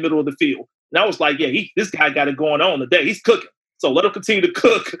killing that middle of the field. And I was like, yeah, this guy got it going on today. He's cooking. So let him continue to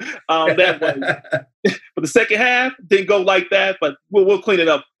cook that way. But the second half didn't go like that. But we'll clean it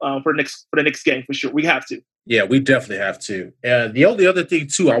up for the next game for sure. We have to. Yeah, we definitely have to. And the only other thing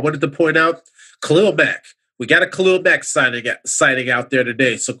too, I wanted to point out, Khalil Mack. We got a Khalil Mack sighting out there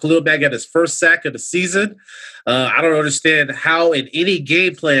today. So Khalil Mack got his first sack of the season. I don't understand how in any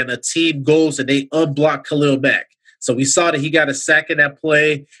game plan a team goes and they unblock Khalil Mack. So we saw that he got a sack in that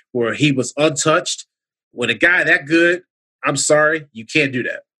play where he was untouched. When a guy that good, I'm sorry, you can't do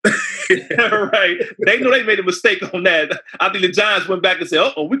that. Right. They know they made a mistake on that. I think the Giants went back and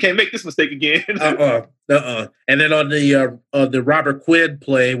said, we can't make this mistake again. And then on the Robert Quinn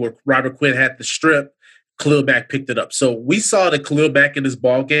play where Robert Quinn had the strip, Khalil Mack picked it up. So we saw that Khalil Mack in this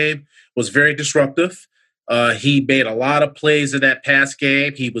ball game was very disruptive. He made a lot of plays in that pass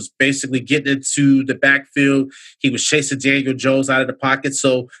game. He was basically getting into the backfield. He was chasing Daniel Jones out of the pocket.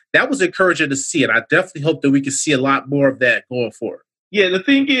 So that was encouraging to see. And I definitely hope that we can see a lot more of that going forward. Yeah, the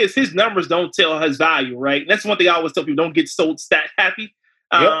thing is, his numbers don't tell his value, right? And that's one thing I always tell people, don't get so stat happy.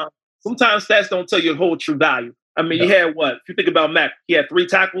 Sometimes stats don't tell your whole true value. I mean, you had what? If you think about Mack, he had 3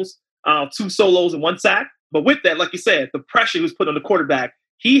 tackles, 2 solos and 1 sack. But with that, like you said, the pressure he was put on the quarterback,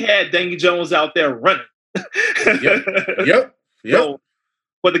 he had Daniel Jones out there running. Yep. So,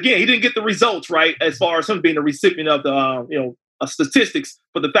 but again, he didn't get the results, right, as far as him being the recipient of the statistics.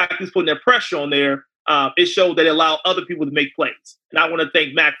 But the fact he's putting that pressure on there, it showed that it allowed other people to make plays. And I want to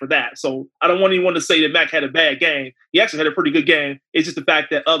thank Mack for that. So I don't want anyone to say that Mack had a bad game. He actually had a pretty good game. It's just the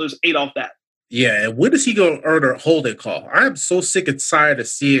fact that others ate off that. Yeah, and when is he going to earn a holding call? I am so sick and tired of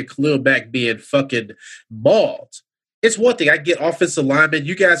seeing Khalil Mack being fucking mauled. It's one thing. I get offensive linemen.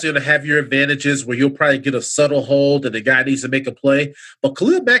 You guys are going to have your advantages where you'll probably get a subtle hold and the guy needs to make a play. But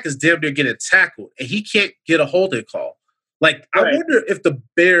Khalil Mack is damn near getting tackled, and he can't get a holding call. Like, right. I wonder if the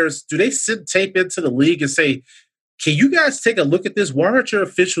Bears, do they send tape into the league and say, can you guys take a look at this? Why aren't your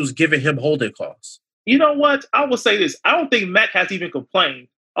officials giving him holding calls? You know what? I will say this. I don't think Mac has even complained.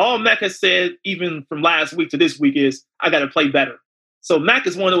 All Mac has said, even from last week to this week, is I got to play better. So Mac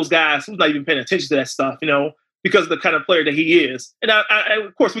is one of those guys who's not even paying attention to that stuff, because of the kind of player that he is. And I,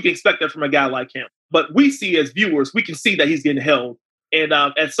 of course, we can expect that from a guy like him. But we see as viewers, we can see that he's getting held. And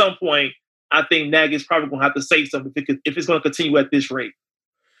at some point, I think Nagy is probably going to have to say something if it's going to continue at this rate.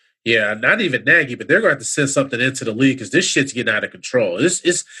 Yeah, not even Nagy, but they're going to have to send something into the league because this shit's getting out of control. It's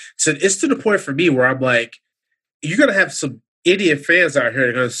to the point for me where I'm like, you're going to have some idiot fans out here that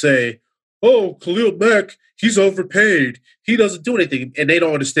are going to say, oh, Khalil Mack, he's overpaid. He doesn't do anything. And they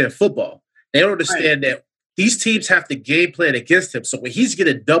don't understand football. They don't understand that these teams have to game plan against him. So when he's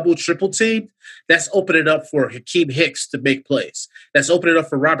getting double, triple teamed, that's opening up for Hakeem Hicks to make plays. That's opening up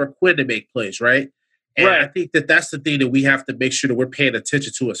for Robert Quinn to make plays, right? And I think that that's the thing that we have to make sure that we're paying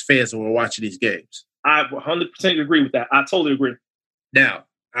attention to as fans when we're watching these games. I 100% agree with that. I totally agree. Now,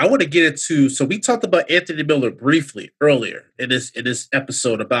 I want to get into, so we talked about Anthony Miller briefly earlier in this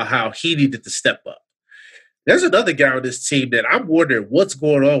episode about how he needed to step up. There's another guy on this team that I'm wondering what's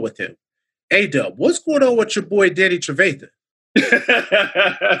going on with him. A-Dub, what's going on with your boy Danny Trevathan?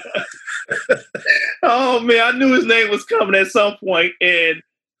 Oh, man, I knew his name was coming at some point, and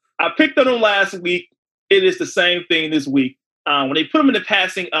I picked on him last week. It is the same thing this week. When they put him in the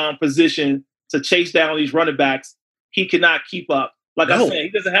passing position to chase down these running backs, he cannot keep up. Like I said, he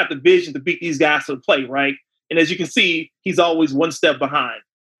doesn't have the vision to beat these guys to the play, right? And as you can see, he's always one step behind.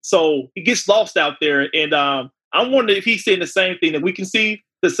 So he gets lost out there. And I'm wondering if he's saying the same thing that we can see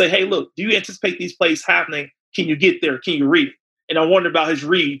to say, hey, look, do you anticipate these plays happening? Can you get there? Can you read it? And I wonder about his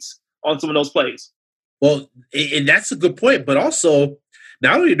reads on some of those plays. Well, and that's a good point. But also,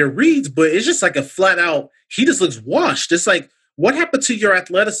 not only the reads, but it's just like a flat out, he just looks washed. It's like, what happened to your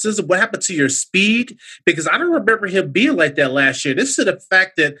athleticism? What happened to your speed? Because I don't remember him being like that last year. This is the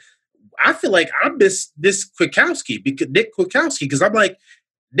fact that I feel like I miss this Nick Kwiatkowski, because I'm like,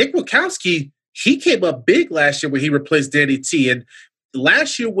 Nick Kwiatkowski, he came up big last year when he replaced Danny T. And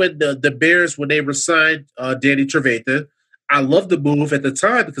last year when the Bears, when they resigned Danny Trevathan, I loved the move at the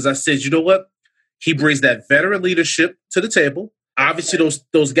time because I said, you know what? He brings that veteran leadership to the table. Obviously,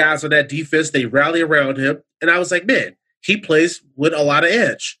 those guys on that defense, they rally around him. And I was like, man, he plays with a lot of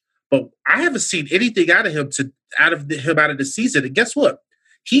edge. But I haven't seen anything out of him out of the season. And guess what?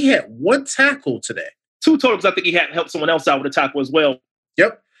 He had one tackle today. 2 totals. I think he had helped someone else out with a tackle as well.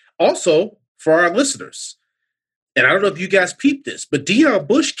 Yep. Also, for our listeners, and I don't know if you guys peeped this, but Deion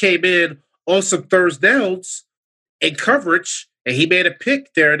Bush came in on some third downs in coverage, and he made a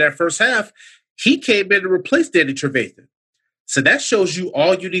pick there in that first half. He came in to replace Danny Trevathan. So that shows you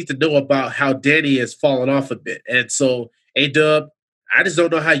all you need to know about how Danny has fallen off a bit. And so, A-Dub, I just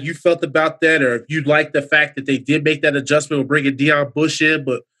don't know how you felt about that, or if you like the fact that they did make that adjustment with bringing Deion Bush in.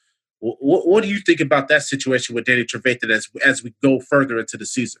 But what do you think about that situation with Danny Trevathan as we go further into the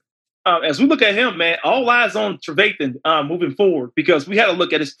season? As we look at him, man, all eyes on Trevathan moving forward, because we had to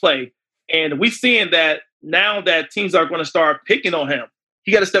look at his play. And we're seeing that now that teams are going to start picking on him.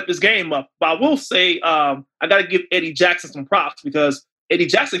 He got to step his game up. But I will say I got to give Eddie Jackson some props, because Eddie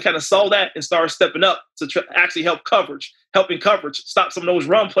Jackson kind of saw that and started stepping up to actually helping coverage, stop some of those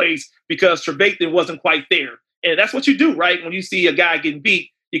run plays because Trevathan wasn't quite there. And that's what you do, right? When you see a guy getting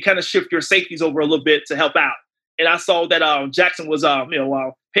beat, you kind of shift your safeties over a little bit to help out. And I saw that Jackson was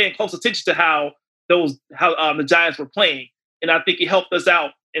paying close attention to how the Giants were playing. And I think he helped us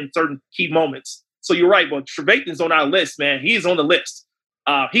out in certain key moments. So you're right, but Trevathan's on our list, man. He is on the list.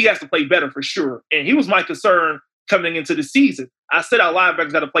 He has to play better for sure. And he was my concern coming into the season. I said our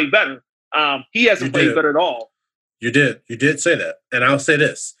linebackers got to play better. He hasn't played better at all. You did say that. And I'll say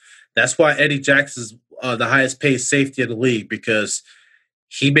this. That's why Eddie Jackson's the highest paid safety in the league, because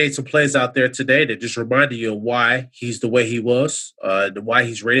he made some plays out there today that just reminded you of why he's the way he was, and why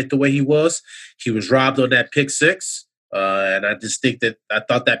he's rated the way he was. He was robbed on that pick 6. And I just think that I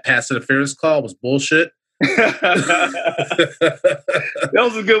thought that pass interference call was bullshit. That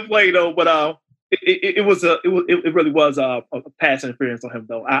was a good play though, but it really was a pass interference on him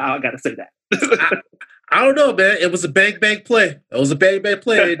though. I got to say that. I don't know, man. It was a bang play. It was a bang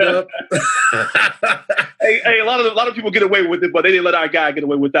play. Hey, a lot of people get away with it, but they didn't let our guy get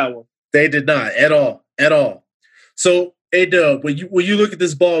away with that one. They did not at all. So, hey, Doug, when you look at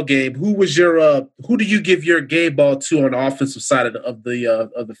this ball game, who do you give your game ball to on the offensive side of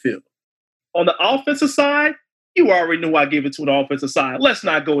the field? On the offensive side, you already knew I gave it to an offensive side. Let's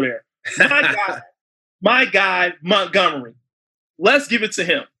not go there. My guy, Montgomery. Let's give it to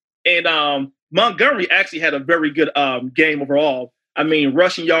him. And Montgomery actually had a very good game overall. I mean,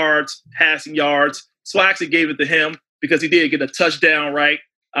 rushing yards, passing yards. So I actually gave it to him because he did get a touchdown, right?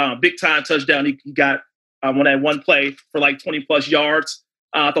 big time touchdown he got on that one play for like 20 plus yards.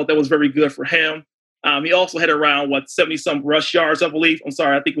 I thought that was very good for him. He also had around 70 some rush yards, I believe. I'm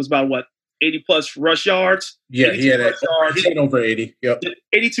sorry, I think it was about 80 plus rush yards. Yeah, he had over 80. Yep.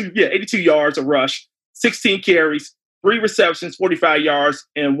 82 yards of rush, 16 carries, 3 receptions, 45 yards,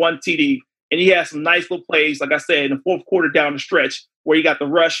 and 1 TD. And he had some nice little plays, like I said, in the fourth quarter down the stretch, where he got the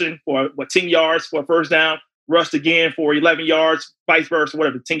rushing for 10 yards for a first down, rushed again for 11 yards, vice versa,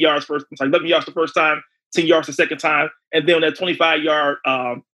 whatever, 10 yards first, 11 yards the first time, 10 yards the second time. And then on that 25-yard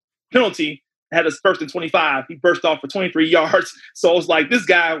penalty, had his first and 25. He burst off for 23 yards. So I was like, this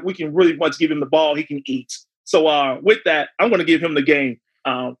guy, we can really much give him the ball. He can eat. So with that, I'm going to give him the game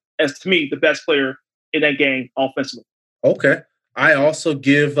as, to me, the best player in that game offensively. Okay. I also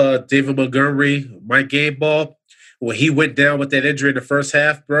give David Montgomery my game ball. When he went down with that injury in the first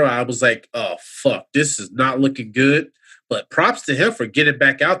half, bro, I was like, oh, fuck, this is not looking good. But props to him for getting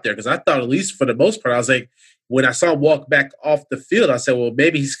back out there, because I thought, at least for the most part, I was like, when I saw him walk back off the field, I said, well,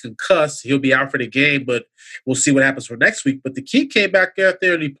 maybe he's concussed. He'll be out for the game, but we'll see what happens for next week. But the kid came back out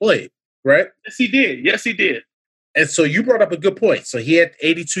there and he played, right? Yes, he did. Yes, he did. And so you brought up a good point. So he had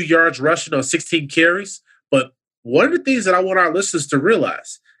 82 yards rushing on 16 carries. But one of the things that I want our listeners to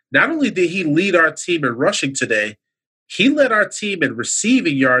realize, not only did he lead our team in rushing today, he led our team in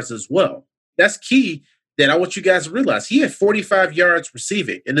receiving yards as well. That's key that I want you guys to realize. He had 45 yards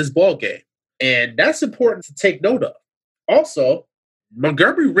receiving in this ball game. And that's important to take note of. Also,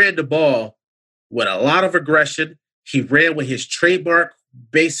 Montgomery ran the ball with a lot of aggression. He ran with his trademark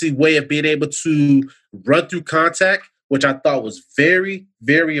basic way of being able to run through contact, which I thought was very,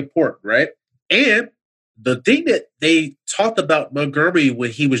 very important, right? And the thing that they talked about Montgomery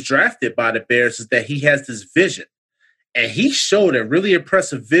when he was drafted by the Bears is that he has this vision. And he showed a really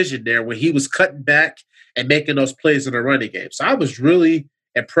impressive vision there when he was cutting back and making those plays in the running game. So I was really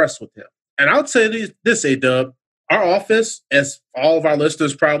impressed with him. And I'll tell you this, A-Dub, our offense, as all of our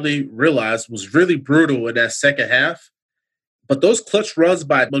listeners probably realize, was really brutal in that second half. But those clutch runs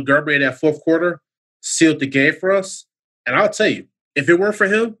by Montgomery in that fourth quarter sealed the game for us. And I'll tell you, if it weren't for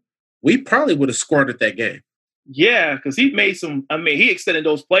him, we probably would have squandered that game. Yeah, because he made he extended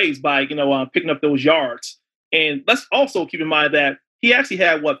those plays by, picking up those yards. And let's also keep in mind that he actually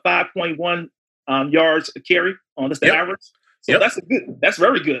had, 5.1 yards a carry on this average. So that's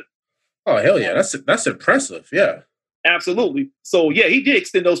very good. Oh, hell yeah. That's impressive. Yeah. Absolutely. So, yeah, he did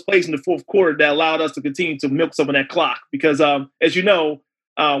extend those plays in the fourth quarter that allowed us to continue to milk some of that clock because, as you know,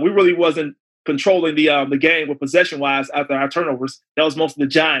 we really wasn't controlling the game with possession-wise after our turnovers. That was most of the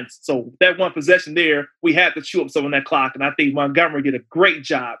Giants. So that one possession there, we had to chew up some of that clock, and I think Montgomery did a great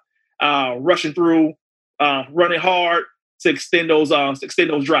job rushing through, running hard to extend those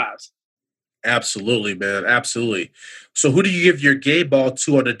drives. Absolutely, man. Absolutely. So who do you give your game ball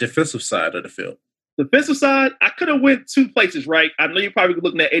to on the defensive side of the field? Defensive side, I could have went 2 places, right? I know you're probably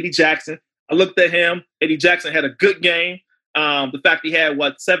looking at Eddie Jackson. I looked at him. Eddie Jackson had a good game. The fact he had,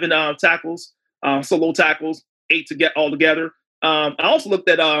 7 tackles, solo tackles, 8 to get all together. I also looked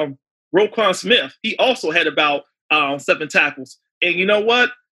at Roquan Smith. He also had about 7 tackles. And you know what?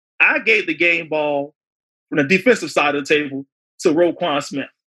 I gave the game ball from the defensive side of the table to Roquan Smith.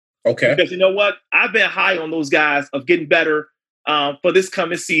 Okay. Because you know what? I've been high on those guys of getting better for this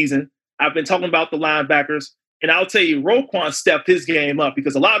coming season. I've been talking about the linebackers. And I'll tell you, Roquan stepped his game up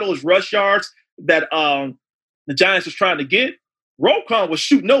because a lot of those rush yards that the Giants was trying to get, Roquan was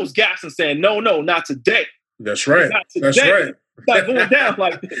shooting those gaps and saying, no, not today. That's right. Not today. That's right. It's not going down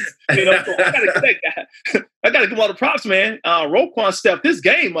like this. So I got to get that guy. I got to give all the props, man. Roquan stepped his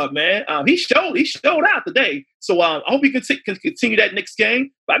game up, man. He showed out today. So I hope he can continue that next game.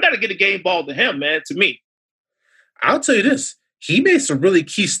 But I got to get a game ball to him, man, to me. I'll tell you this. He made some really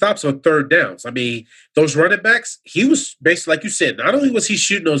key stops on third downs. I mean, those running backs, he was basically, like you said, not only was he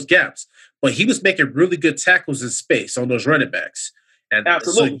shooting those gaps, but he was making really good tackles in space on those running backs. And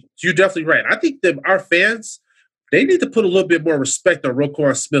absolutely. So you're definitely right. I think that our fans, they need to put a little bit more respect on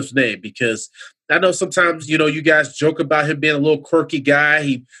Roquan Smith's name because I know sometimes, you guys joke about him being a little quirky guy.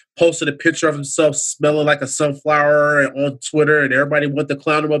 He posted a picture of himself smelling like a sunflower on Twitter and everybody wanted to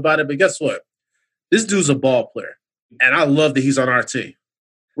clown him about it. But guess what? This dude's a ball player. And I love that he's on our team.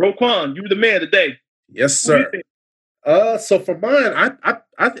 Roquan, you were the man today. Yes, sir. So for mine,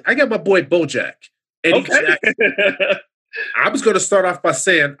 I got my boy Bojack. Eddie Jackson. I was going to start off by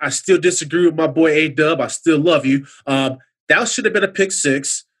saying I still disagree with my boy A-Dub. I still love you. That should have been a pick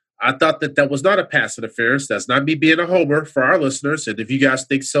 6. I thought that was not a pass interference. That's not me being a homer for our listeners. And if you guys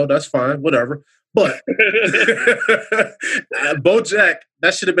think so, that's fine. Whatever. But Bojack,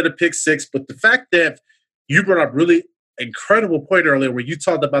 that should have been a pick 6. But the fact that you brought up really incredible point earlier where you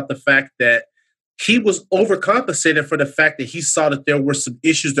talked about the fact that he was overcompensated for the fact that he saw that there were some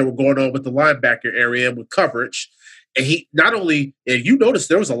issues that were going on with the linebacker area and with coverage. And he not only, and you noticed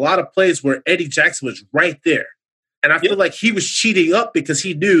there was a lot of plays where Eddie Jackson was right there. And I feel like he was cheating up because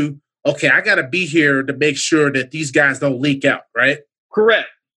he knew, okay, I got to be here to make sure that these guys don't leak out, right? Correct.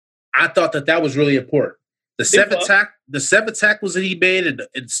 I thought that was really important. The seven tackles that he made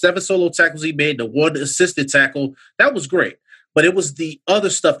and 7 solo tackles he made, the 1 assisted tackle, that was great. But it was the other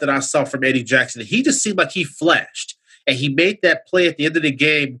stuff that I saw from Eddie Jackson. He just seemed like he flashed. And he made that play at the end of the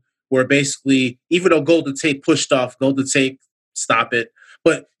game where basically, even though Golden Tate pushed off, Golden Tate, stop it.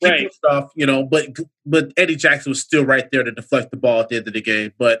 But he pushed off, but Eddie Jackson was still right there to deflect the ball at the end of the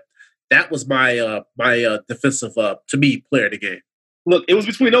game. But that was my defensive, to me, player of the game. Look, it was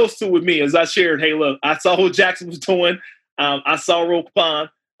between those two with me. As I shared, hey, look, I saw what Jackson was doing. I saw Roquan.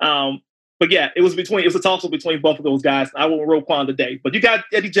 But yeah, it was a toss-up between both of those guys. I went with Roquan today. But you got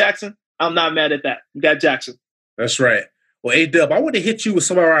Eddie Jackson. I'm not mad at that. You got Jackson. That's right. Well, A-Dub, I want to hit you with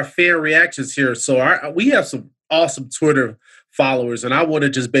some of our fan reactions here. So we have some awesome Twitter followers, and I want to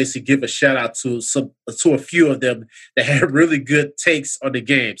just basically give a shout out to a few of them that had really good takes on the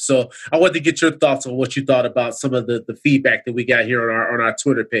game. So I want to get your thoughts on what you thought about some of the feedback that we got here on our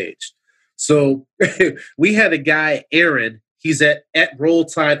Twitter page. So we had a guy, Aaron. He's at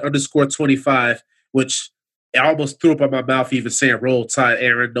RollTide_25, which I almost threw up on my mouth even saying Roll Tide,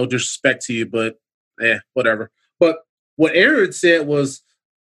 Aaron. No disrespect to you, but whatever. But what Aaron said was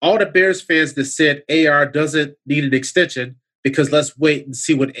all the Bears fans that said AR doesn't need an extension because let's wait and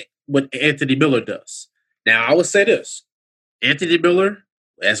see what Anthony Miller does. Now, I would say this. Anthony Miller,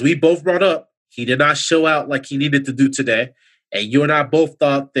 as we both brought up, he did not show out like he needed to do today. And you and I both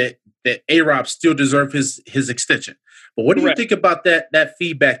thought that A-Rob still deserved his extension. But what do you think about that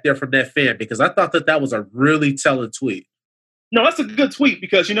feedback there from that fan? Because I thought that was a really telling tweet. No, that's a good tweet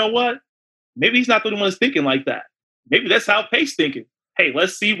because you know what? Maybe he's not the one that's thinking like that. Maybe that's how Pace thinking. Hey,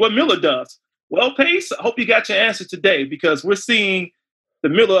 let's see what Miller does. Well, Pace, I hope you got your answer today because we're seeing the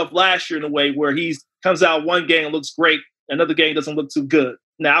Miller of last year in a way where he comes out one game, looks great, another game doesn't look too good.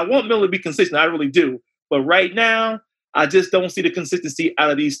 Now, I want Miller to be consistent. I really do. But right now, I just don't see the consistency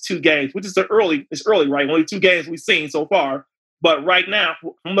out of these 2 games, which is it's early, right? Only 2 games we've seen so far. But right now,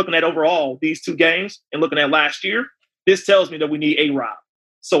 I'm looking at overall these 2 games and looking at last year. This tells me that we need A-Rob.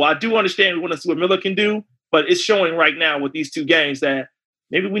 So I do understand we want to see what Miller can do, but it's showing right now with these 2 games that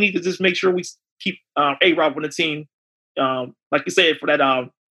maybe we need to just make sure we keep A-Rob on the team, like you said, for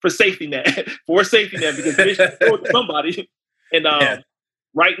safety net, because Mitch can throw it to somebody. And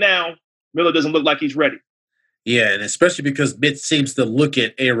right now, Miller doesn't look like he's ready. Yeah, and especially because Mitch seems to look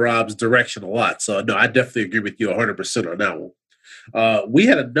at A-Rob's direction a lot. So, no, I definitely agree with you 100% on that one. We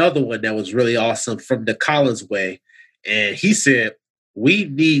had another one that was really awesome from the Collins way, and he said, we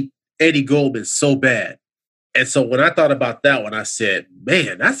need Eddie Goldman so bad. And so when I thought about that one, I said,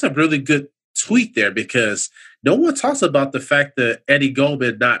 man, that's a really good tweet there because no one talks about the fact that Eddie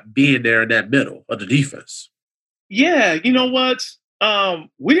Goldman not being there in that middle of the defense. Yeah, you know what?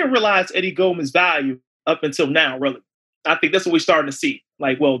 We didn't realize Eddie Goldman's value up until now, really. I think that's what we're starting to see.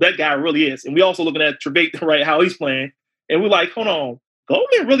 Like, well, that guy really is. And we also looking at Trevathan, right, how he's playing. And we're like, hold on,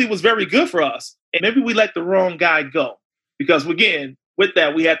 Goldman really was very good for us. And maybe we let the wrong guy go. Because, again, with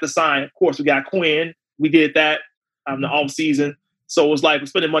that, we had to sign. Of course, we got Quinn. We did that the offseason. So it was like we're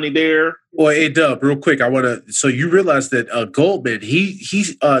spending money there. Well, hey, Dub, real quick, so you realize that Goldman, he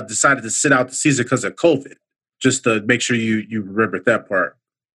decided to sit out the season because of COVID, just to make sure you remember that part.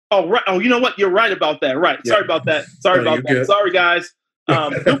 Oh, right. Oh, you know what? You're right about that. Right. Yeah. Sorry about that. Good. Sorry, guys.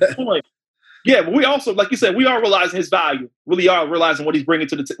 Good point. Yeah, but we also, like you said, we are realizing his value. Really are realizing what he's bringing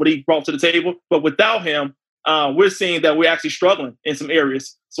what he brought to the table. But without him, we're seeing that we're actually struggling in some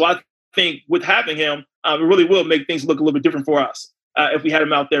areas. So I think with having him, it really will make things look a little bit different for us if we had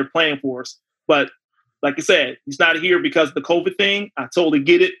him out there playing for us. But like I said, he's not here because of the COVID thing. I totally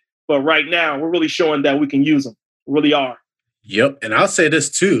get it. But right now, we're really showing that we can use him. We really are. Yep, and I'll say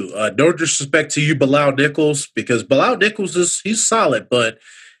this too. No disrespect to you, Bilal Nichols, because Bilal Nichols he's solid, but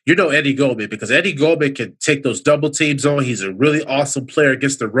you know Eddie Goldman, because Eddie Goldman can take those double teams on. He's a really awesome player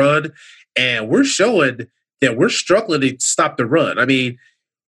against the run, and we're showing that we're struggling to stop the run. I mean,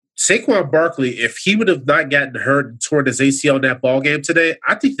 Saquon Barkley, if he would have not gotten hurt and torn his ACL in that ball game today,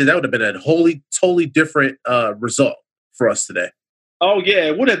 I think that would have been a totally different result for us today. Oh, yeah,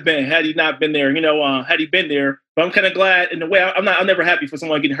 it would have been had he not been there, had he been there. But I'm kind of glad in a way. I'm never happy for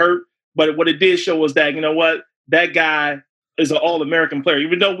someone getting hurt. But what it did show was that, you know what, that guy is an All-American player,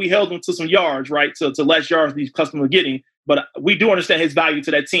 even though we held him to some yards, right, to less yards these customers are getting. But we do understand his value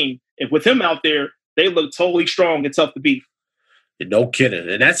to that team. And with him out there, they look totally strong and tough to beat. No kidding.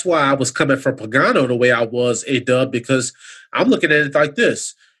 And that's why I was coming from Pagano the way I was, A-Dub, because I'm looking at it like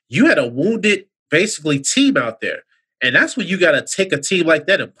this. You had a wounded, basically, team out there. And that's when you got to take a team like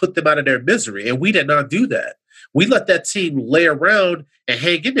that and put them out of their misery. And we did not do that. We let that team lay around and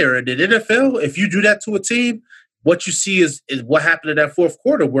hang in there. And in the NFL, if you do that to a team, what you see is what happened in that fourth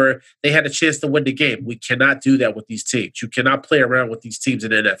quarter where they had a chance to win the game. We cannot do that with these teams. You cannot play around with these teams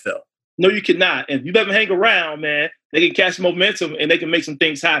in the NFL. No, you cannot. And if you let them hang around, man, they can catch momentum and they can make some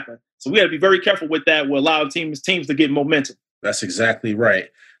things happen. So we got to be very careful with that. We're allowing teams to get momentum. That's exactly right.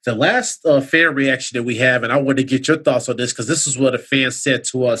 The last fan reaction that we have, and I want to get your thoughts on this because this is what a fan said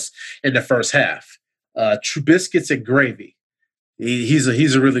to us in the first half. Trubiscuits and Gravy. He's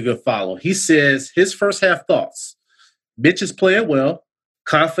a really good follow. He says his first half thoughts. Mitch is playing well,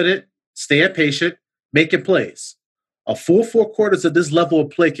 confident, staying patient, making plays. A full 4 quarters of this level of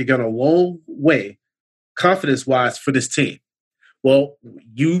play can go a long way, confidence-wise, for this team. Well,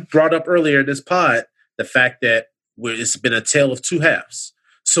 you brought up earlier in this pod the fact that it's been a tale of 2 halves.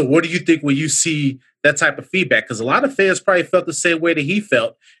 So what do you think when you see that type of feedback? Because a lot of fans probably felt the same way that he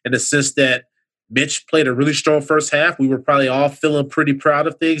felt in the sense that Mitch played a really strong first half. We were probably all feeling pretty proud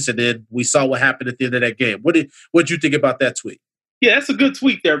of things, and then we saw what happened at the end of that game. What did you think about that tweet? Yeah, that's a good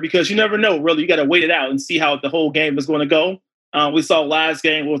tweet there because you never know, really. You got to wait it out and see how the whole game is going to go. We saw last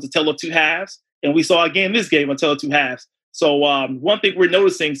game was a tale of 2 halves, and we saw again this game a tale of 2 halves. So one thing we're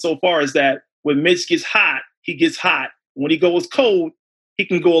noticing so far is that when Mitch gets hot, he gets hot. When he goes cold, he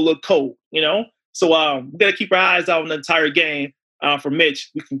can go a little cold, you know? So we got to keep our eyes out on the entire game for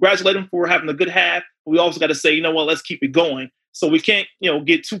Mitch. We congratulate him for having a good half. We also got to say, you know what, let's keep it going. So we can't,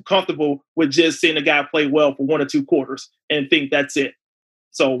 get too comfortable with just seeing a guy play well for 1 or 2 quarters and think that's it.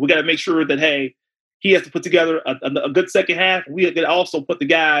 So we got to make sure that, hey, he has to put together a good second half. We got to also put the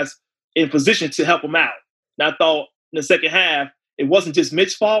guys in position to help him out. And I thought in the second half, it wasn't just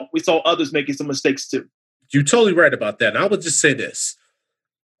Mitch's fault. We saw others making some mistakes too. You're totally right about that. And I would just say this.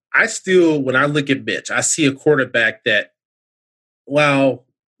 When I look at Mitch, I see a quarterback that, while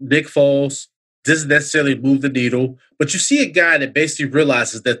Nick Foles doesn't necessarily move the needle, but you see a guy that basically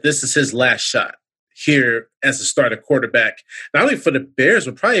realizes that this is his last shot here as a starter quarterback, not only for the Bears,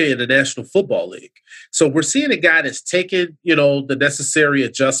 but probably in the National Football League. So we're seeing a guy that's taken, the necessary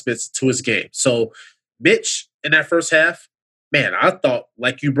adjustments to his game. So Mitch in that first half, man, I thought,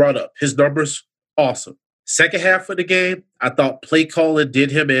 like you brought up, his numbers, awesome. Second half of the game, I thought play calling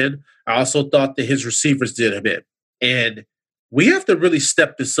did him in. I also thought that his receivers did him in. And we have to really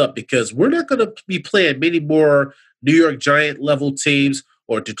step this up because we're not going to be playing many more New York Giant level teams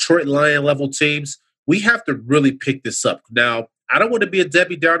or Detroit Lion level teams. We have to really pick this up. Now, I don't want to be a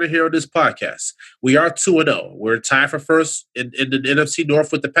Debbie Downer here on this podcast. We are 2-0. We're tied for first in the NFC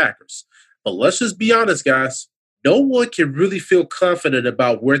North with the Packers. But let's just be honest, guys. No one can really feel confident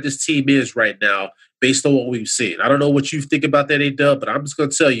about where this team is right now based on what we've seen. I don't know what you think about that, A-Dub, but I'm just going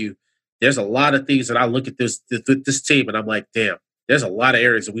to tell you, there's a lot of things that I look at this team and I'm like, damn, there's a lot of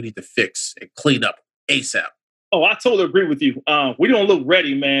areas that we need to fix and clean up ASAP. Oh, I totally agree with you. We don't look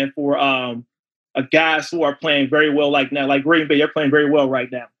ready, man, for guys who are playing very well like now. Like Green Bay, they're playing very well right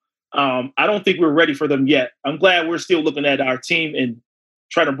now. I don't think we're ready for them yet. I'm glad we're still looking at our team and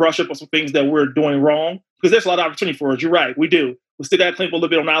trying to brush up on some things that we're doing wrong because there's a lot of opportunity for us. You're right. We do. We still got to clean up a little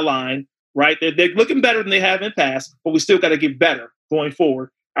bit on our line, right? They're looking better than they have in the past, but we still got to get better going forward.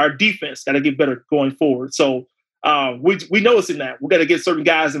 Our defense got to get better going forward. So we noticing that. We got to get certain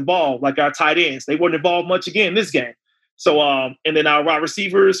guys involved, like our tight ends. They weren't involved much again in this game. So and then our wide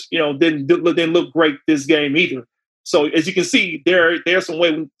receivers, didn't look great this game either. So as you can see, there's some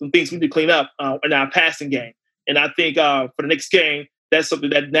things we need to clean up in our passing game. And I think for the next game, that's something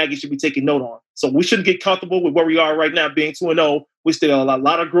that Nagy should be taking note on. So we shouldn't get comfortable with where we are right now, being 2-0. We still have a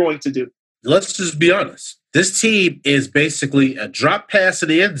lot of growing to do. Let's just be honest. This team is basically a drop pass in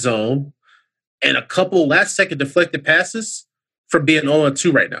the end zone and a couple last-second deflected passes from being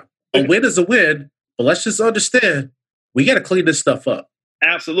 0-2 right now. A win is a win, but let's just understand, we got to clean this stuff up.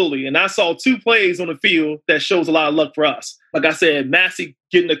 Absolutely. And I saw 2 plays on the field that shows a lot of luck for us. Like I said, Massey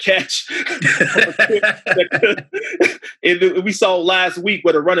getting a catch. And we saw last week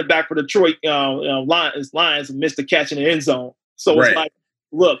where the running back for Detroit Lions missed a catch in the end zone. So It's like,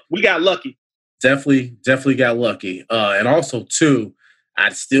 look, we got lucky. Definitely got lucky. And also, too,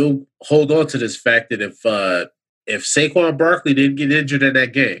 I'd still hold on to this fact that if Saquon Barkley didn't get injured in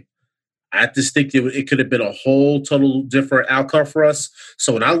that game, I just think it could have been a whole total different outcome for us.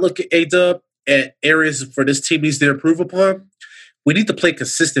 So when I look at A-Dub at areas for this team needs to improve upon, we need to play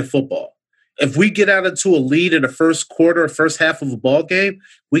consistent football. If we get out into a lead in the first quarter or first half of a ball game,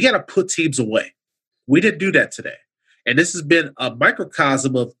 we got to put teams away. We didn't do that today. And this has been a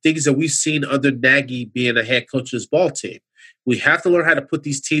microcosm of things that we've seen under Nagy being a head coach of this ball team. We have to learn how to put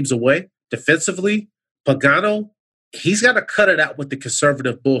these teams away. Defensively, Pagano, he's got to cut it out with the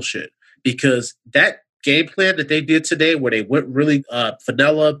conservative bullshit, because that game plan that they did today where they went really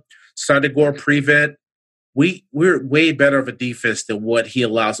vanilla, started to go on prevent, we're way better of a defense than what he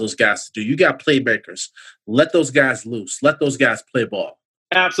allows those guys to do. You got playmakers. Let those guys loose. Let those guys play ball.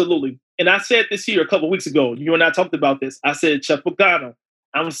 Absolutely. And I said this here a couple of weeks ago. You and I talked about this. I said, Chuck Pagano.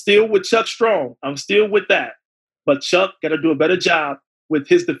 I'm still with Chuck Strong. I'm still with that. But Chuck got to do a better job with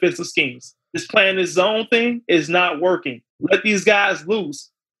his defensive schemes. This playing his zone thing is not working. Let these guys loose.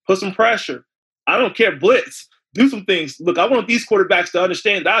 Put some pressure. I don't care, blitz. Do some things. Look, I want these quarterbacks to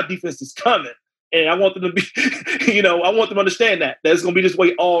understand that our defense is coming. And I want them to be, I want them to understand that. That's going to be this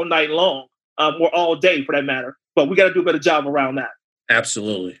way all night long, or all day for that matter. But we got to do a better job around that.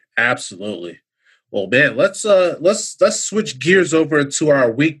 Absolutely. Absolutely. Well, man, let's switch gears over into our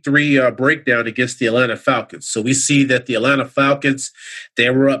week 3 breakdown against the Atlanta Falcons. So we see that the Atlanta Falcons, they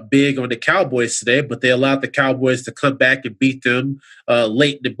were up big on the Cowboys today, but they allowed the Cowboys to come back and beat them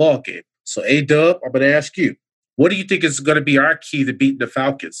late in the ball game. So, A-Dub, I'm going to ask you, what do you think is going to be our key to beating the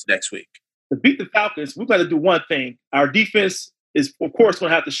Falcons next week? To beat the Falcons, we've got to do one thing. Our defense is, of course,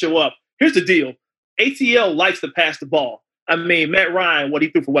 going to have to show up. Here's the deal. ATL likes to pass the ball. I mean, Matt Ryan, he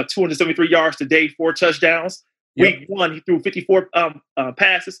threw for 273 yards today, 4 touchdowns. Yep. Week 1, he threw 54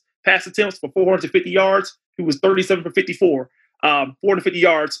 pass attempts for 450 yards. He was 37 for 54, 450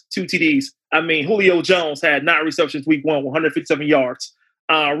 yards, 2 TDs. I mean, Julio Jones had 9 receptions week 1, 157 yards.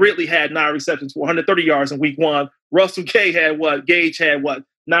 Ridley had 9 receptions for 130 yards in week 1. Russell Gage had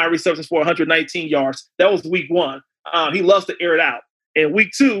 9 receptions for 119 yards. That was week 1. He loves to air it out. In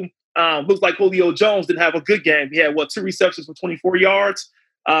week 2, looks like Julio Jones didn't have a good game. He had 2 receptions for 24 yards.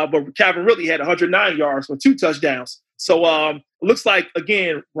 But Calvin Ridley had 109 yards for 2 touchdowns. So it looks like,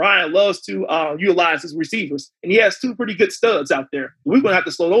 again, Ryan loves to utilize his receivers. And he has 2 pretty good studs out there. We're going to have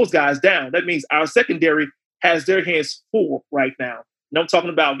to slow those guys down. That means our secondary has their hands full right now. And I'm talking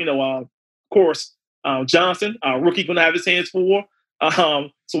about, of course, Johnson, rookie, going to have his hands full.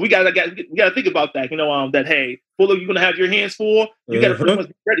 So we got to think about that. That hey, Fuller, you're going to have your hands full. You got to pretty much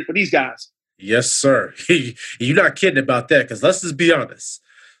be ready for these guys. Yes, sir. You're not kidding about that, because let's just be honest.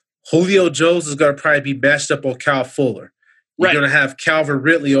 Julio Jones is going to probably be matched up on Kyle Fuller. You're going to have Calvin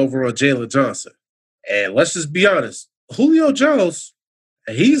Ridley over on Jalen Johnson. And let's just be honest. Julio Jones,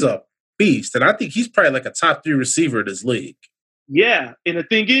 he's a beast. And I think he's probably like a top 3 receiver in this league. Yeah. And the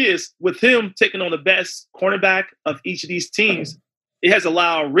thing is, with him taking on the best cornerback of each of these teams, it has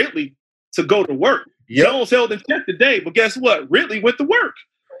allowed Ridley to go to work. Yep. Jones held in check today, but guess what? Ridley went to work.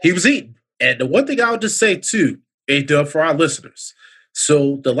 He was eating. And the one thing I would just say, too, A-Dub, for our listeners.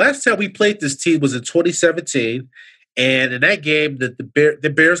 So the last time we played this team was in 2017. And in that game,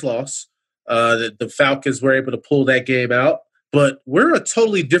 the Bears lost. The Falcons were able to pull that game out. But we're a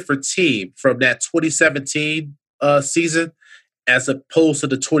totally different team from that 2017 season as opposed to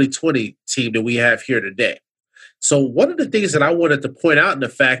the 2020 team that we have here today. So one of the things that I wanted to point out in the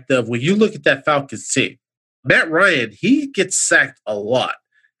fact of when you look at that Falcons team, Matt Ryan, he gets sacked a lot.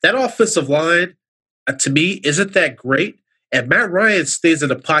 That offensive line, to me, isn't that great. And Matt Ryan stays in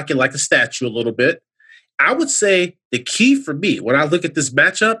the pocket like a statue a little bit. I would say the key for me when I look at this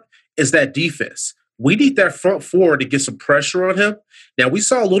matchup is that defense. We need that front four to get some pressure on him. Now, we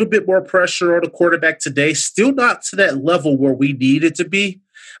saw a little bit more pressure on the quarterback today, still not to that level where we need it to be.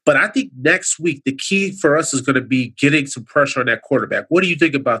 But I think next week, the key for us is going to be getting some pressure on that quarterback. What do you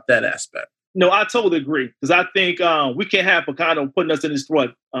think about that aspect? No, I totally agree, because I think we can't have Pagano putting us in his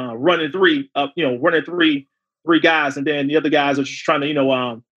throat, running three guys, and then the other guys are just trying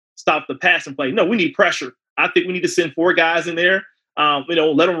to, stop the passing play. No, we need pressure. I think we need to send 4 guys in there. Let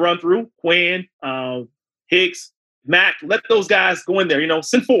them run through. Quinn, Hicks, Mack, let those guys go in there.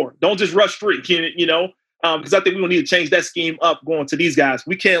 Send 4. Don't just rush 3. Because I think we're going to need to change that scheme up going to these guys.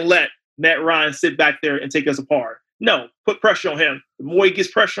 We can't let Matt Ryan sit back there and take us apart. No, put pressure on him. The more he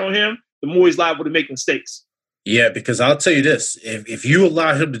gets pressure on him, the more he's liable to make mistakes. Yeah, because I'll tell you this. If you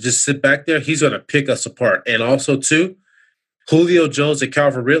allow him to just sit back there, he's going to pick us apart. And also, too, Julio Jones and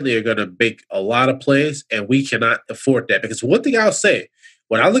Calvin Ridley are going to make a lot of plays, and we cannot afford that. Because one thing I'll say,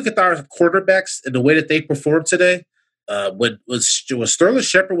 when I look at our quarterbacks and the way that they performed today, when Sterling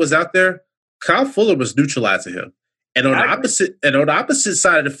Shepard was out there, Kyle Fuller was neutralizing him. And on the opposite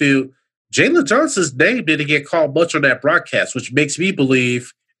side of the field, Jalen Johnson's name didn't get called much on that broadcast, which makes me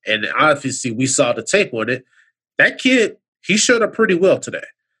believe, and obviously we saw the tape on it, that kid, he showed up pretty well today.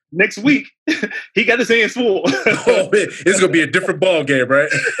 next week, he got his hands full. Oh, it's going to be a different ball game, right?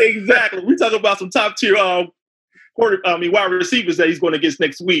 Exactly. We talk about some top tier wide receivers that he's going against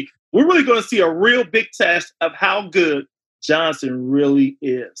next week. We're really going to see a real big test of how good Johnson really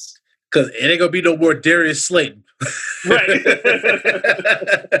is. Because it ain't going to be no more Darius Slayton. Right.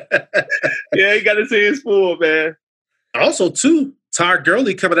 Yeah, he got his hands full, man. Also, too, Todd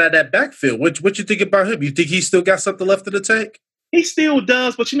Gurley coming out of that backfield. What you think about him? You think he still got something left in the tank? He still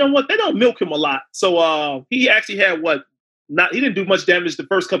does, but you know what? They don't milk him a lot. So he actually had he didn't do much damage the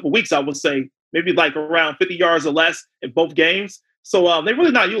first couple of weeks, I would say. Maybe like around 50 yards or less in both games. So they're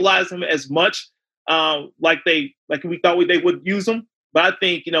really not utilizing him as much like we thought they would use him. But I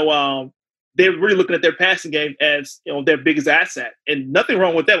think, they're really looking at their passing game as, their biggest asset. And nothing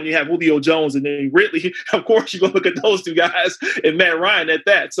wrong with that when you have Julio Jones and then Ridley. Of course, you're going to look at those two guys and Matt Ryan at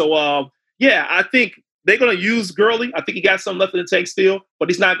that. So, I think they're going to use Gurley. I think he got something left in the tank still, but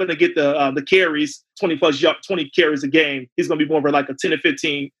he's not going to get the carries, 20 carries a game. He's going to be more of like a 10 to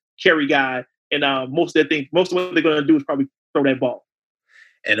 15 carry guy. And most of what they're going to do is probably throw that ball.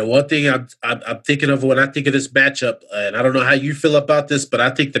 And the one thing I'm thinking of when I think of this matchup, and I don't know how you feel about this, but I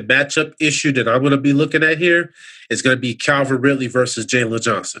think the matchup issue that I'm going to be looking at here is going to be Calvin Ridley versus Jalen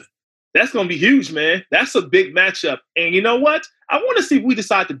Johnson. That's going to be huge, man. That's a big matchup. And you know what? I want to see if we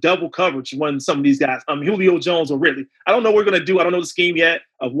decide to double coverage when some of these guys, Julio Jones or Ridley. I don't know what we're going to do. I don't know the scheme yet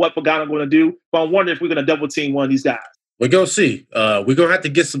of what Pagano going to do, but I'm wondering if we're going to double team one of these guys. We're going to see. We're going to have to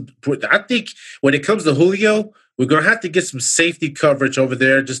get some – I think when it comes to Julio, we're going to have to get some safety coverage over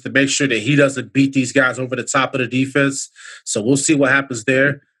there just to make sure that he doesn't beat these guys over the top of the defense. So we'll see what happens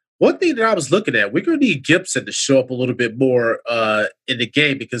there. One thing that I was looking at, we're going to need Gibson to show up a little bit more in the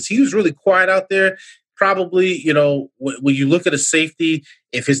game because he was really quiet out there. Probably, when you look at a safety,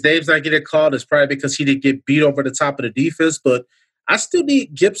 if his name's not getting called, it's probably because he didn't get beat over the top of the defense. But I still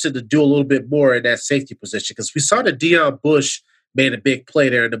need Gibson to do a little bit more in that safety position because we saw that Deion Bush made a big play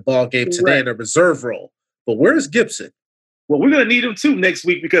there in the ball game today in a reserve role. But where's Gibson? Well, we're going to need him too next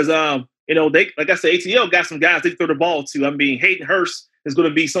week because, they, like I said, ATL got some guys they throw the ball to. I mean, Hayden Hurst is going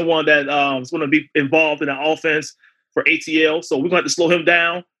to be someone that is going to be involved in the offense for ATL. So we're going to have to slow him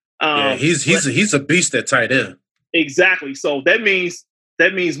down. He's a beast at tight end. Exactly. So that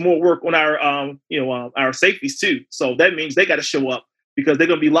means more work on our safeties too. So that means they got to show up because they're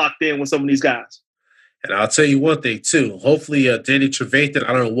going to be locked in with some of these guys. And I'll tell you one thing, too. Hopefully, Danny Trevathan,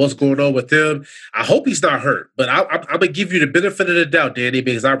 I don't know what's going on with him. I hope he's not hurt. But I'm going to give you the benefit of the doubt, Danny,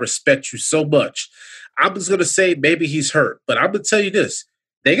 because I respect you so much. I'm just going to say maybe he's hurt. But I'm going to tell you this.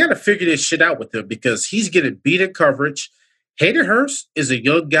 They got to figure this shit out with him because he's getting beat in coverage. Hayden Hurst is a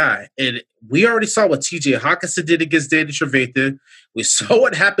young guy. And we already saw what T.J. Hockenson did against Danny Trevathan. We saw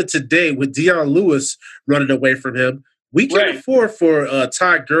what happened today with Deion Lewis running away from him. We can't afford for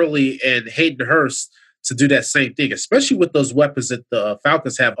Todd Gurley and Hayden Hurst to do that same thing, especially with those weapons that the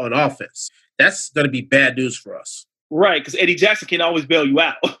Falcons have on offense. That's going to be bad news for us. Right, because Eddie Jackson can always bail you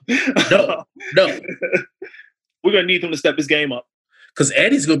out. No. We're going to need him to step his game up. Because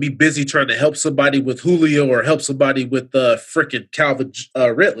Eddie's going to be busy trying to help somebody with Julio or help somebody with frickin' Calvin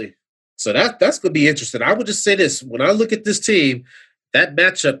Ridley. So that's going to be interesting. I would just say this. When I look at this team, that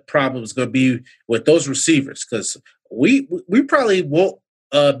matchup problem is going to be with those receivers because we probably won't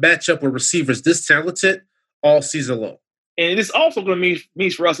match up with receivers this talented all season long. And it's also going to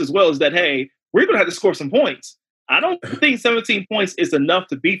mean for us as well is that, hey, we're going to have to score some points. I don't think 17 points is enough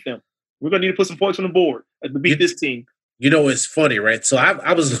to beat them. We're going to need to put some points on the board to beat this team. It's funny, right? So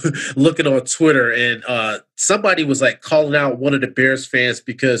I was looking on Twitter and somebody was like calling out one of the Bears fans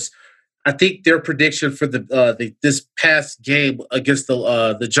because I think their prediction for this past game against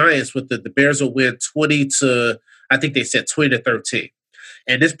the Giants with the Bears will win 20 to 13.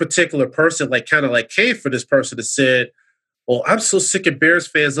 And this particular person came for this person and said, well, I'm so sick of Bears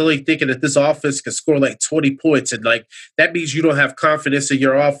fans only thinking that this offense can score like 20 points. And that means you don't have confidence in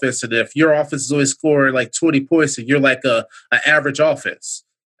your offense. And if your offense is only scoring like 20 points and you're like an average offense.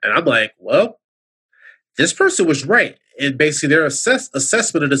 And I'm like, well, this person was right in basically their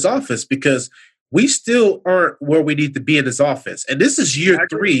assessment of this offense because we still aren't where we need to be in this offense. And this is year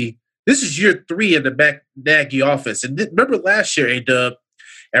 3. This is year 3 in the Matt Nagy offense. And remember last year, A-Dub,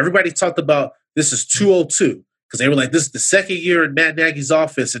 everybody talked about this is 202 because they were like, this is the second year in Matt Nagy's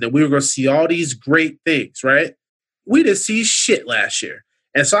offense, and then we were going to see all these great things, right? We didn't see shit last year.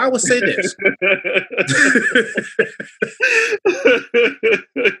 And so I would say this.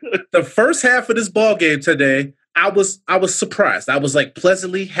 The first half of this ball game today, I was surprised. I was like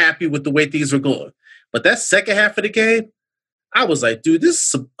pleasantly happy with the way things were going. But that second half of the game, I was like, dude, this is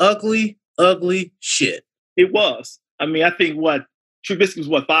some ugly, ugly shit. It was. I mean, I think Trubisky was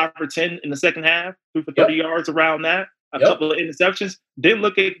what, 5 for 10 in the second half, threw for 30 yards around that, a couple of interceptions. Didn't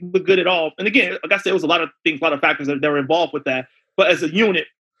look good at all. And again, like I said, it was a lot of things, a lot of factors that were involved with that. But as a unit,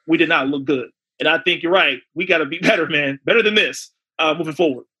 we did not look good. And I think you're right. We got to be better, man. Better than this moving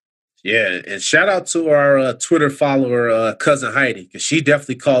forward. Yeah, and shout out to our Twitter follower, Cousin Heidi, because she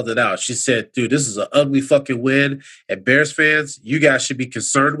definitely called it out. She said, dude, this is an ugly fucking win. And Bears fans, you guys should be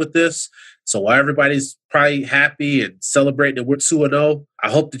concerned with this. So while everybody's probably happy and celebrating that we're 2-0,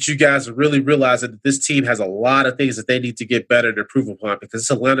 I hope that you guys are really realizing that this team has a lot of things that they need to get better and improve upon, because this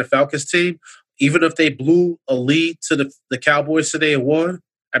Atlanta Falcons team, even if they blew a lead to the Cowboys today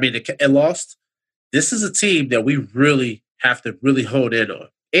and lost, this is a team that we really have to really hone in on.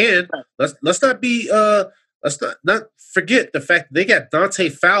 And let's not forget the fact that they got Dante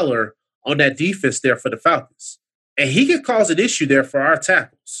Fowler on that defense there for the Falcons. And he can cause an issue there for our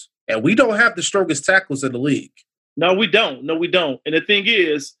tackles. And we don't have the strongest tackles in the league. No, we don't. And the thing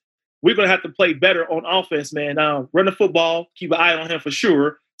is, we're going to have to play better on offense, man. Run the football, keep an eye on him for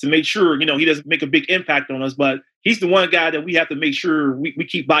sure to make sure, he doesn't make a big impact on us. But he's the one guy that we have to make sure we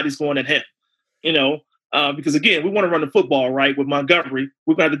keep bodies going at him, because, again, we want to run the football, right, with Montgomery.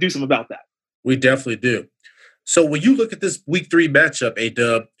 We're going to have to do something about that. We definitely do. So when you look at this Week 3 matchup,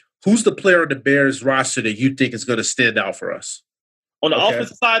 A-Dub, who's the player on the Bears roster that you think is going to stand out for us? On the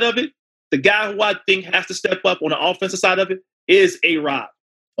offensive side of it, the guy who I think has to step up on the offensive side of it is A-Rob.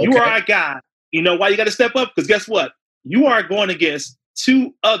 Okay. You are our guy. You know why you got to step up? Because guess what? You are going against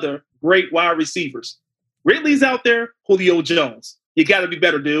two other great wide receivers. Ridley's out there, Julio Jones. You got to be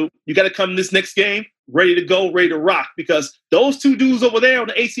better, dude. You got to come this next game ready to go, ready to rock, because those two dudes over there on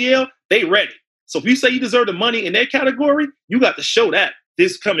the ACL, they ready. So if you say you deserve the money in their category, you got to show that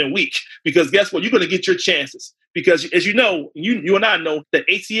this coming week, because guess what? You're going to get your chances. Because as you know, you and I know that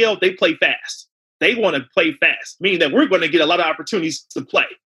ACL, they play fast. They want to play fast, meaning that we're going to get a lot of opportunities to play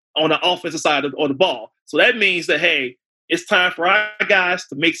on the offensive side of the ball. So that means that, hey, it's time for our guys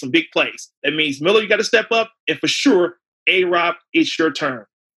to make some big plays. That means, Miller, you got to step up. And for sure, A-Rob, it's your turn.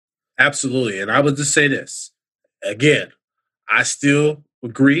 Absolutely. And I would just say this. Again, I still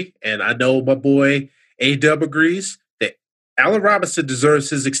agree, and I know my boy A-Dub agrees, that Allen Robinson deserves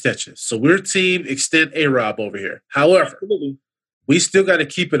his extension. So we're team extend A-Rob over here. However, we still got to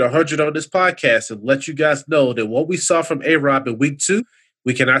keep it 100 on this podcast and let you guys know that what we saw from A-Rob in Week 2,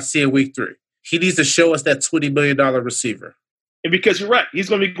 we cannot see in Week 3. He needs to show us that $20 million receiver. And because you're right, he's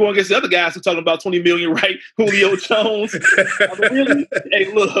going to be going against the other guys who are talking about $20 million, right? Julio Jones. Really?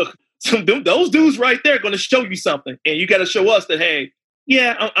 Hey, look, those dudes right there are going to show you something. And you got to show us that, hey,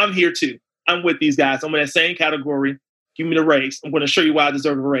 yeah, I'm here too. I'm with these guys. I'm in that same category. Give me the raise. I'm going to show you why I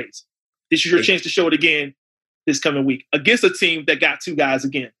deserve a raise. This is your chance to show it again this coming week against a team that got two guys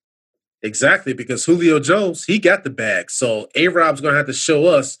again. Exactly, because Julio Jones, he got the bag. So A-Rob's going to have to show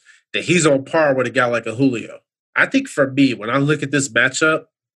us that he's on par with a guy like a Julio. I think for me, when I look at this matchup,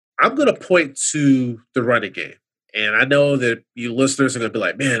 I'm going to point to the running game. And I know that you listeners are going to be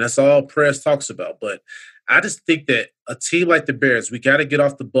like, man, that's all Perez talks about. But I just think that a team like the Bears, we got to get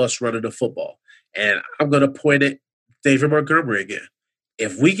off the bus running the football. And I'm going to point at David Montgomery again.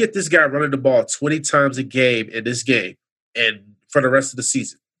 If we get this guy running the ball 20 times a game in this game and for the rest of the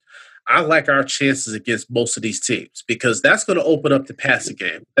season, I like our chances against most of these teams, because that's going to open up the passing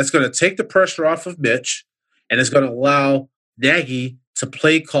game. That's going to take the pressure off of Mitch, and it's going to allow Nagy to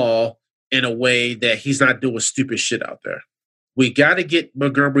play call in a way that he's not doing stupid shit out there. We got to get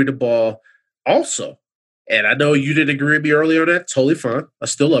Montgomery the ball also. And I know you didn't agree with me earlier on that. Totally fine. I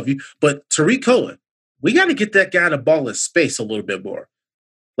still love you. But Tariq Cohen, we got to get that guy the ball in space a little bit more.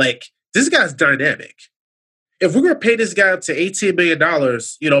 Like, this guy's dynamic. If we're going to pay this guy up to $18 million,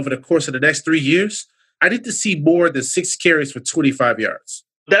 over the course of the next 3 years, I need to see more than 6 carries for 25 yards.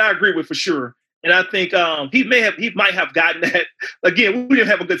 That I agree with for sure. And I think he might have gotten that. Again, we didn't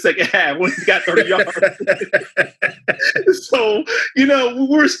have a good second half when he got 30 yards. So,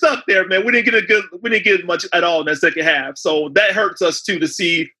 we're stuck there, man. We didn't get much at all in that second half. So that hurts us too, to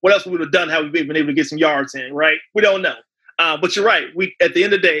see what else we would have done had we been able to get some yards in, right? We don't know. But you're right. At the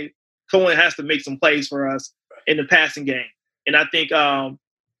end of the day, Cohen has to make some plays for us in the passing game. And I think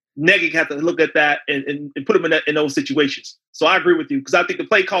Nagy have to look at that and put him in those situations. So I agree with you, because I think the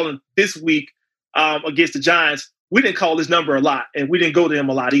play calling this week against the Giants, we didn't call this number a lot, and we didn't go to him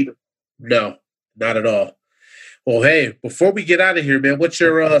a lot either. No, not at all. Well, hey, before we get out of here, man, what's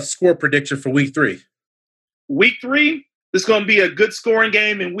your score prediction for Week 3? Week 3, this is going to be a good scoring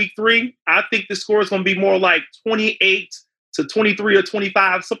game in Week 3. I think the score is going to be more like 28 to 23 or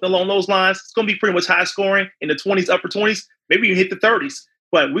 25, something along those lines. It's going to be pretty much high scoring in the 20s, upper 20s, maybe even hit the 30s.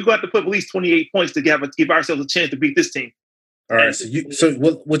 But we're going to have to put at least 28 points to give ourselves a chance to beat this team. All right.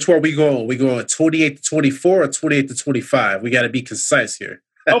 Which one are we going? We going 28-24 or 28-25? We got to be concise here.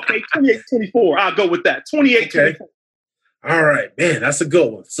 Okay, 28-24. I'll go with that. 28-24. Okay. All right, man, that's a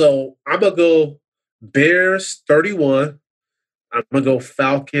good one. So I'm gonna go Bears 31. I'm gonna go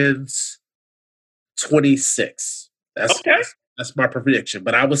Falcons 26. That's my prediction.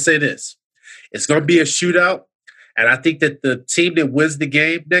 But I will say this: it's gonna be a shootout, and I think that the team that wins the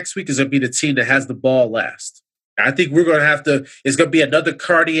game next week is gonna be the team that has the ball last. I think we're gonna have to. It's gonna be another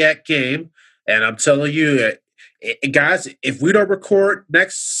cardiac game, and I'm telling you. Guys, if we don't record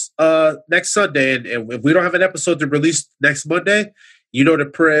next Sunday and if we don't have an episode to release next Monday, you know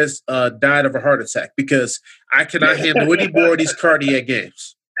that Perez died of a heart attack because I cannot handle any more of these cardiac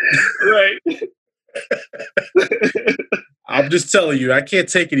games. Right. I'm just telling you, I can't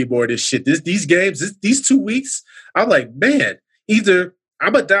take any more of this shit. These games, these 2 weeks, I'm like, man, either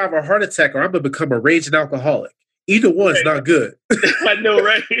I'm going to die of a heart attack or I'm going to become a raging alcoholic. Either one's not good. I know,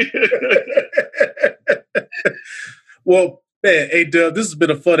 right? Well, man, hey, Dub, this has been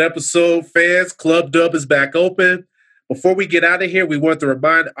a fun episode. Fans, Club Dub is back open. Before we get out of here, we want to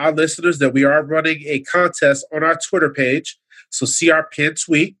remind our listeners that we are running a contest on our Twitter page. So see our pinned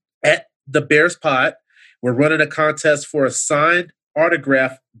tweet at the Bears Pod. We're running a contest for a signed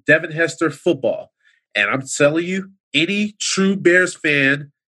autograph Devin Hester football. And I'm telling you, any true Bears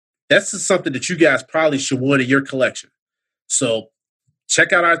fan, that's just something that you guys probably should want in your collection. So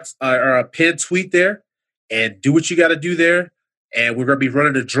check out our pinned tweet there and do what you got to do there. And we're going to be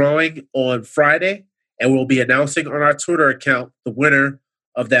running a drawing on Friday, and we'll be announcing on our Twitter account the winner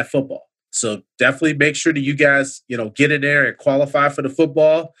of that football. So definitely make sure that you guys, get in there and qualify for the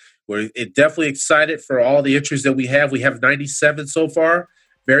football. We're definitely excited for all the entries that we have. We have 97 so far.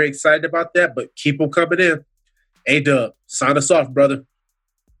 Very excited about that, but keep them coming in. A-Dub, sign us off, brother.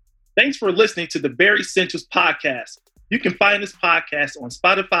 Thanks for listening to the Bear Essentials podcast. You can find this podcast on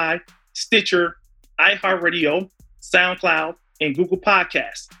Spotify, Stitcher, iHeartRadio, SoundCloud, and Google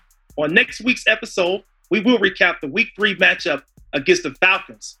Podcasts. On next week's episode, we will recap the Week 3 matchup against the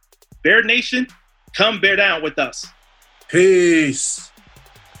Falcons. Bear Nation, come bear down with us. Peace.